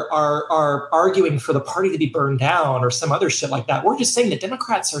here are arguing for the party to be burned down or some other shit like that. We're just saying that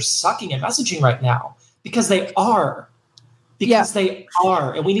Democrats are sucking at messaging right now. Because they are. They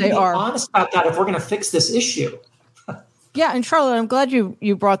are. And we need to be honest about that if we're going to fix this issue. Yeah. And Charlotte, I'm glad you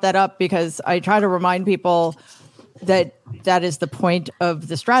brought that up, because I try to remind people that is the point of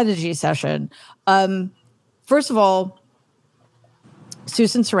the strategy session. First of all,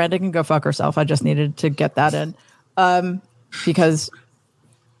 Susan Sarandon can go fuck herself. I just needed to get that in. Because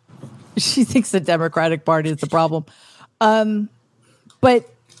she thinks the Democratic Party is the problem. But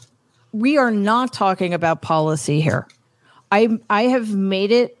we are not talking about policy here. I have made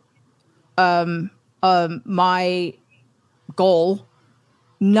it my goal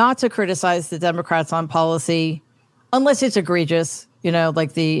not to criticize the Democrats on policy unless it's egregious,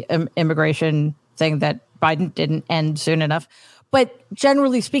 like the immigration thing that Biden didn't end soon enough. But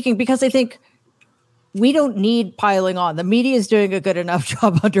generally speaking, because I think we don't need piling on. The media is doing a good enough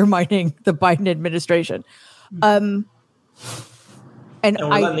job undermining the Biden administration. And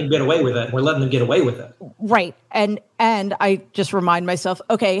we're letting them get away with it. Right. And I just remind myself,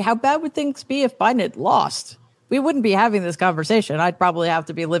 okay, how bad would things be if Biden had lost? We wouldn't be having this conversation. I'd probably have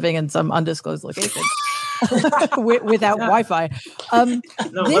to be living in some undisclosed location without Wi-Fi.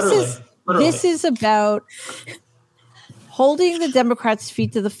 This is about holding the Democrats'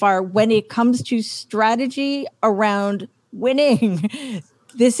 feet to the fire when it comes to strategy around winning.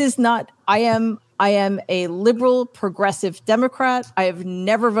 This is not, I am a liberal, progressive Democrat. I have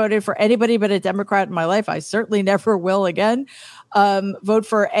never voted for anybody but a Democrat in my life. I certainly never will again vote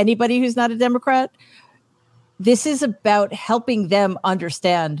for anybody who's not a Democrat. This is about helping them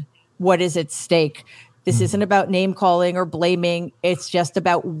understand what is at stake. This isn't about name calling or blaming. It's just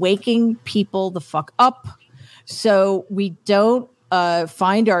about waking people the fuck up so we don't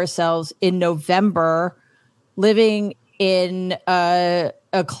find ourselves in November living in a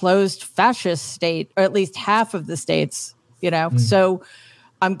closed fascist state, or at least half of the states, So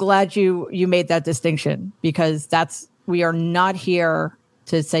I'm glad you made that distinction, because we are not here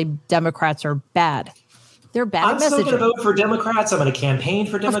to say Democrats are bad. They're bad I'm at messaging. still going to vote for Democrats. I'm going to campaign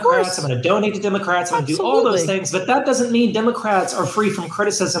for Democrats. I'm going to donate to Democrats. I'm going to do all those things. But that doesn't mean Democrats are free from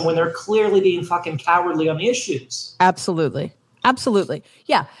criticism when they're clearly being fucking cowardly on the issues. Absolutely. Absolutely.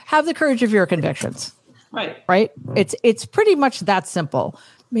 Yeah. Have the courage of your convictions. Right. It's pretty much that simple.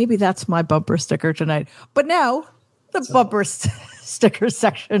 Maybe that's my bumper sticker tonight. But now the bumper sticker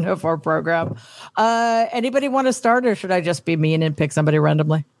section of our program. Anybody want to start, or should I just be mean and pick somebody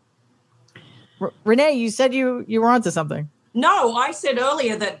randomly? Rennae, you said you were onto something. No, I said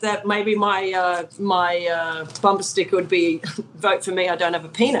earlier that maybe my bumper sticker would be vote for me. I don't have a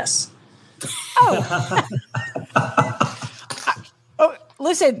penis. Oh,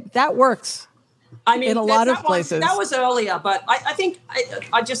 listen, that works. I mean, in a lot of places. That was earlier, but I think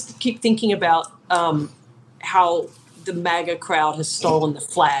I just keep thinking about how the MAGA crowd has stolen the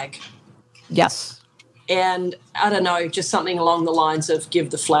flag. Yes. And I don't know, just something along the lines of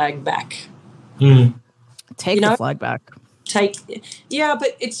give the flag back. Take the flag back.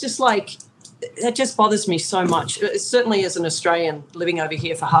 But it's just like, that just bothers me so much. Certainly as an Australian living over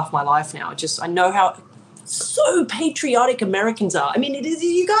here for half my life now, I know how so patriotic Americans are. I mean,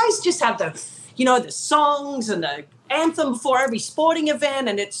 you guys just have the songs and the anthem before every sporting event,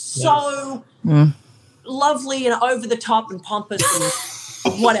 and it's so lovely and over the top and pompous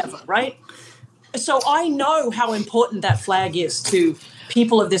and whatever, right? So I know how important that flag is to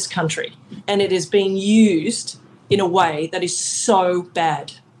people of this country, and it is being used in a way that is so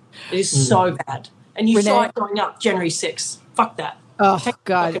bad. It is so bad. And you saw it going up January 6th. Fuck that. Oh,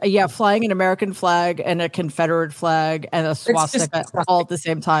 God. Yeah, flying an American flag and a Confederate flag and a swastika all at the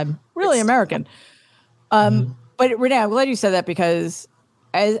same time. Really American. But Rennae, I'm glad you said that, because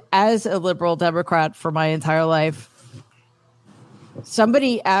as a liberal Democrat for my entire life,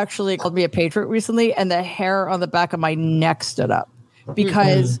 somebody actually called me a patriot recently, and the hair on the back of my neck stood up,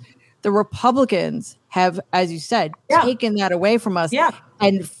 because the Republicans have, as you said, taken that away from us. Yeah.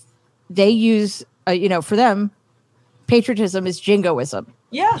 And they use, for them, patriotism is jingoism.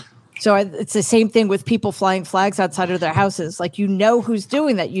 Yeah. So it's the same thing with people flying flags outside of their houses. Like, who's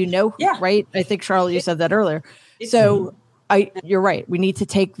doing that, right? I think, Charlotte, you said that earlier. So you're right. We need to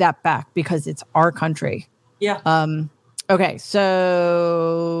take that back, because it's our country. Yeah. Okay.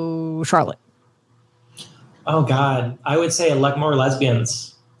 So Charlotte. Oh God. I would say elect more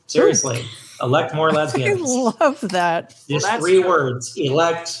lesbians. Seriously. Elect more lesbians. I love that. Just 3 words.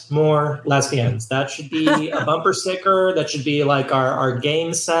 Elect more lesbians. That should be a bumper sticker. That should be like our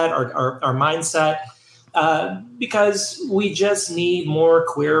game set, our mindset. Because we just need more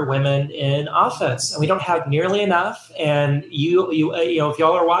queer women in office, and we don't have nearly enough. And if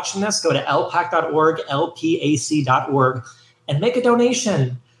y'all are watching this, go to lpac.org, lpac.org, and make a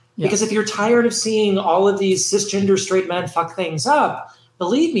donation. Yeah. Because if you're tired of seeing all of these cisgender straight men fuck things up,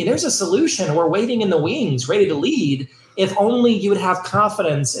 believe me, there's a solution. We're waiting in the wings, ready to lead. If only you would have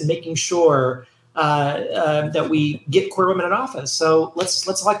confidence in making sure that we get queer women in office. So let's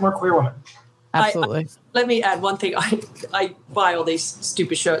elect more queer women. Absolutely. Let me add one thing. I buy all these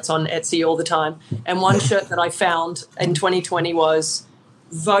stupid shirts on Etsy all the time. And one shirt that I found in 2020 was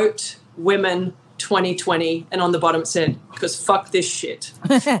Vote Women 2020. And on the bottom it said, because fuck this shit.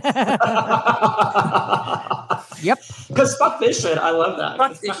 Yep. Because fuck this shit. I love that.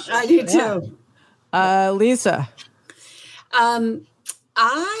 Fuck this shit. I do too. Lisa.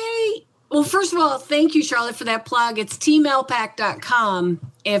 Well, first of all, thank you, Charlotte, for that plug. It's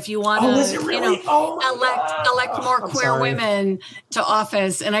teamlpac.com if you want to elect more queer women to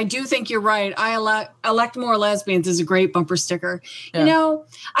office. And I do think you're right. Elect more lesbians is a great bumper sticker. Yeah.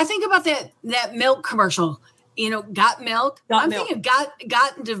 I think about that milk commercial. Got milk. Thinking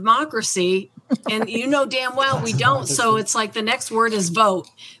got democracy. And damn well we don't. So it's like the next word is vote.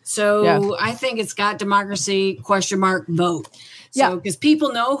 So I think it's got democracy, ? Vote. So, because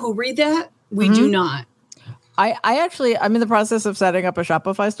people know who read that, we do not. I'm in the process of setting up a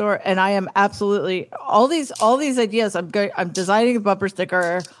Shopify store, and I am absolutely all these ideas. I'm designing a bumper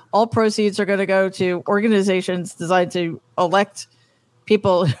sticker. All proceeds are going to go to organizations designed to elect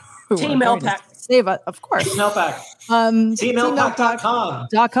people. Team LPAC. Save it, of course. Team LPAC.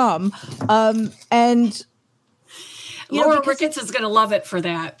 TeamLPAC.com. And Laura Ricketts is going to love it for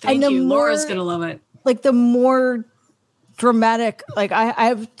that. Thank you. Laura's going to love it. Like the more dramatic, like I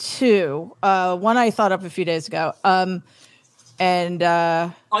have 2. One I thought up a few days ago. And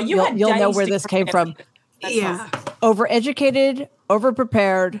you'll know where this came from. Yeah. Overeducated,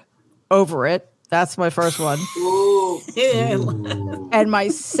 overprepared, over it. That's my first one. Ooh. Yeah. And my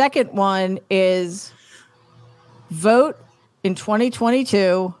second one is vote in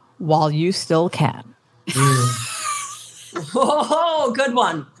 2022 while you still can. Oh, good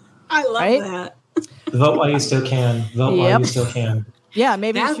one. I love that. Vote while you still can. Vote while you still can. Yeah,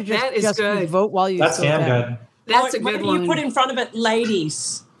 maybe you should just good. Vote while you still can. That's damn good. That's a good one. You put in front of it,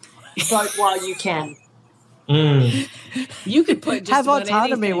 ladies, vote while you can. You could put just have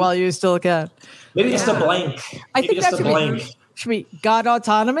autonomy anything. while you still can. Maybe just a blank. I think that should be God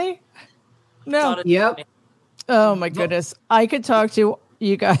autonomy. No. Yep. Oh my goodness. I could talk to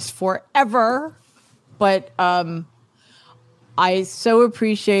you guys forever, but I so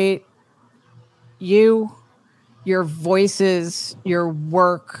appreciate you, your voices, your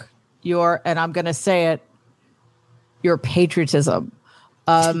work, and I'm going to say it, your patriotism.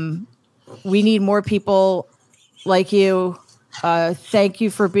 We need more people like you. Thank you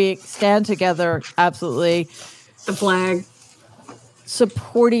for stand together. Absolutely. The flag.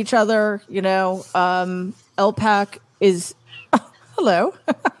 Support each other. LPAC is hello.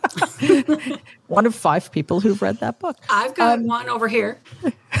 One of 5 people who've read that book. I've got one over here.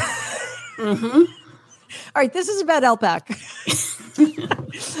 Mm-hmm. All right, this is about LPAC.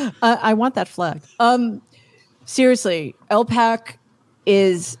 I want that flag. Seriously, LPAC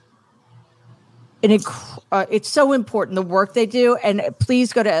is it's so important, the work they do. And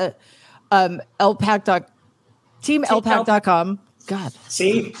please go to teamlpac.com. God.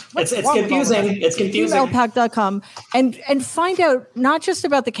 See, it's confusing. It's confusing. Teamlpac.com and find out not just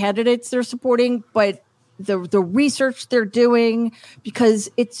about the candidates they're supporting, but the research they're doing,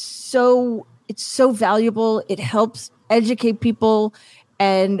 because it's so valuable. It helps educate people,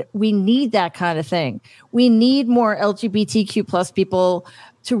 and we need that kind of thing. We need more LGBTQ plus people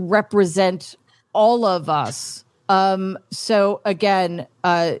to represent all of us. So again,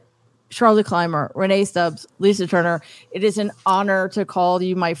 Charlotte Clymer, Rennae Stubbs, Lisa Turner, it is an honor to call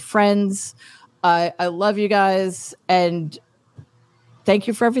you my friends. I love you guys, and thank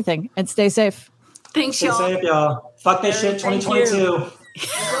you for everything, and stay safe. Thanks, y'all. Stay safe, y'all. Fuck this shit, 2022. There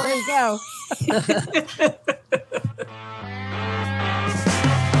you go.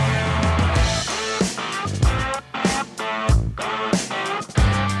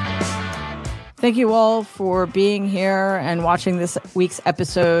 Thank you all for being here and watching this week's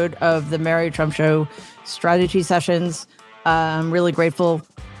episode of the Mary Trump Show Strategy Sessions. I'm really grateful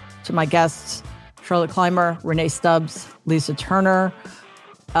to my guests, Charlotte Clymer, Rennae Stubbs, Lisa Turner.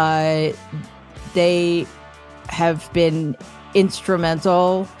 They have been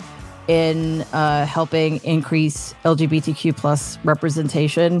instrumental in helping increase LGBTQ plus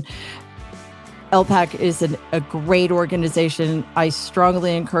representation. LPAC is a great organization. I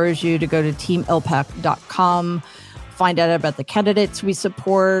strongly encourage you to go to teamlpac.com, find out about the candidates we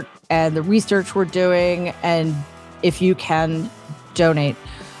support and the research we're doing, and if you can, donate.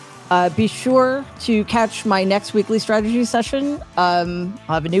 Be sure to catch my next weekly strategy session. I'll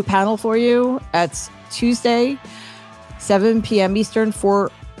have a new panel for you. It's Tuesday, 7 p.m. Eastern, 4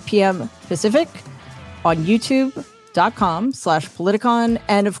 p.m. Pacific on youtube.com/Politicon.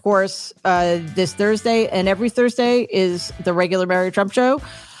 And of course, this Thursday and every Thursday is the regular Mary Trump Show.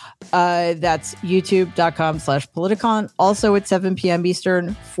 That's youtube.com/Politicon. Also at 7 p.m.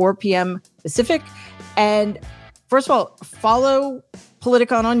 Eastern, 4 p.m. Pacific. And first of all, follow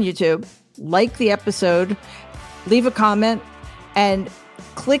Politicon on YouTube, like the episode, leave a comment, and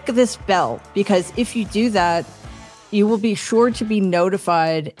click this bell, because if you do that, you will be sure to be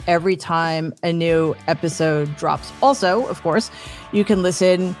notified every time a new episode drops. Also, of course, you can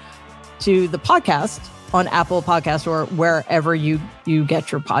listen to the podcast on Apple Podcasts or wherever you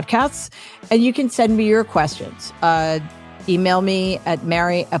get your podcasts, and you can send me your questions. Email me at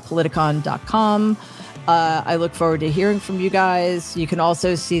mary@politicon.com. I look forward to hearing from you guys. You can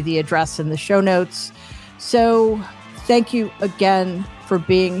also see the address in the show notes. So thank you again for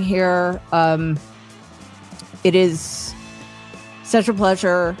being here. It is such a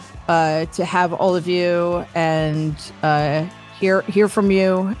pleasure to have all of you and hear from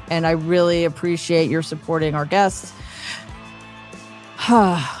you. And I really appreciate your supporting our guests.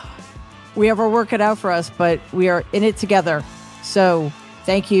 We have our work cut out for us, but we are in it together. So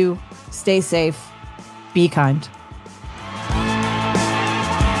thank you. Stay safe. Be kind.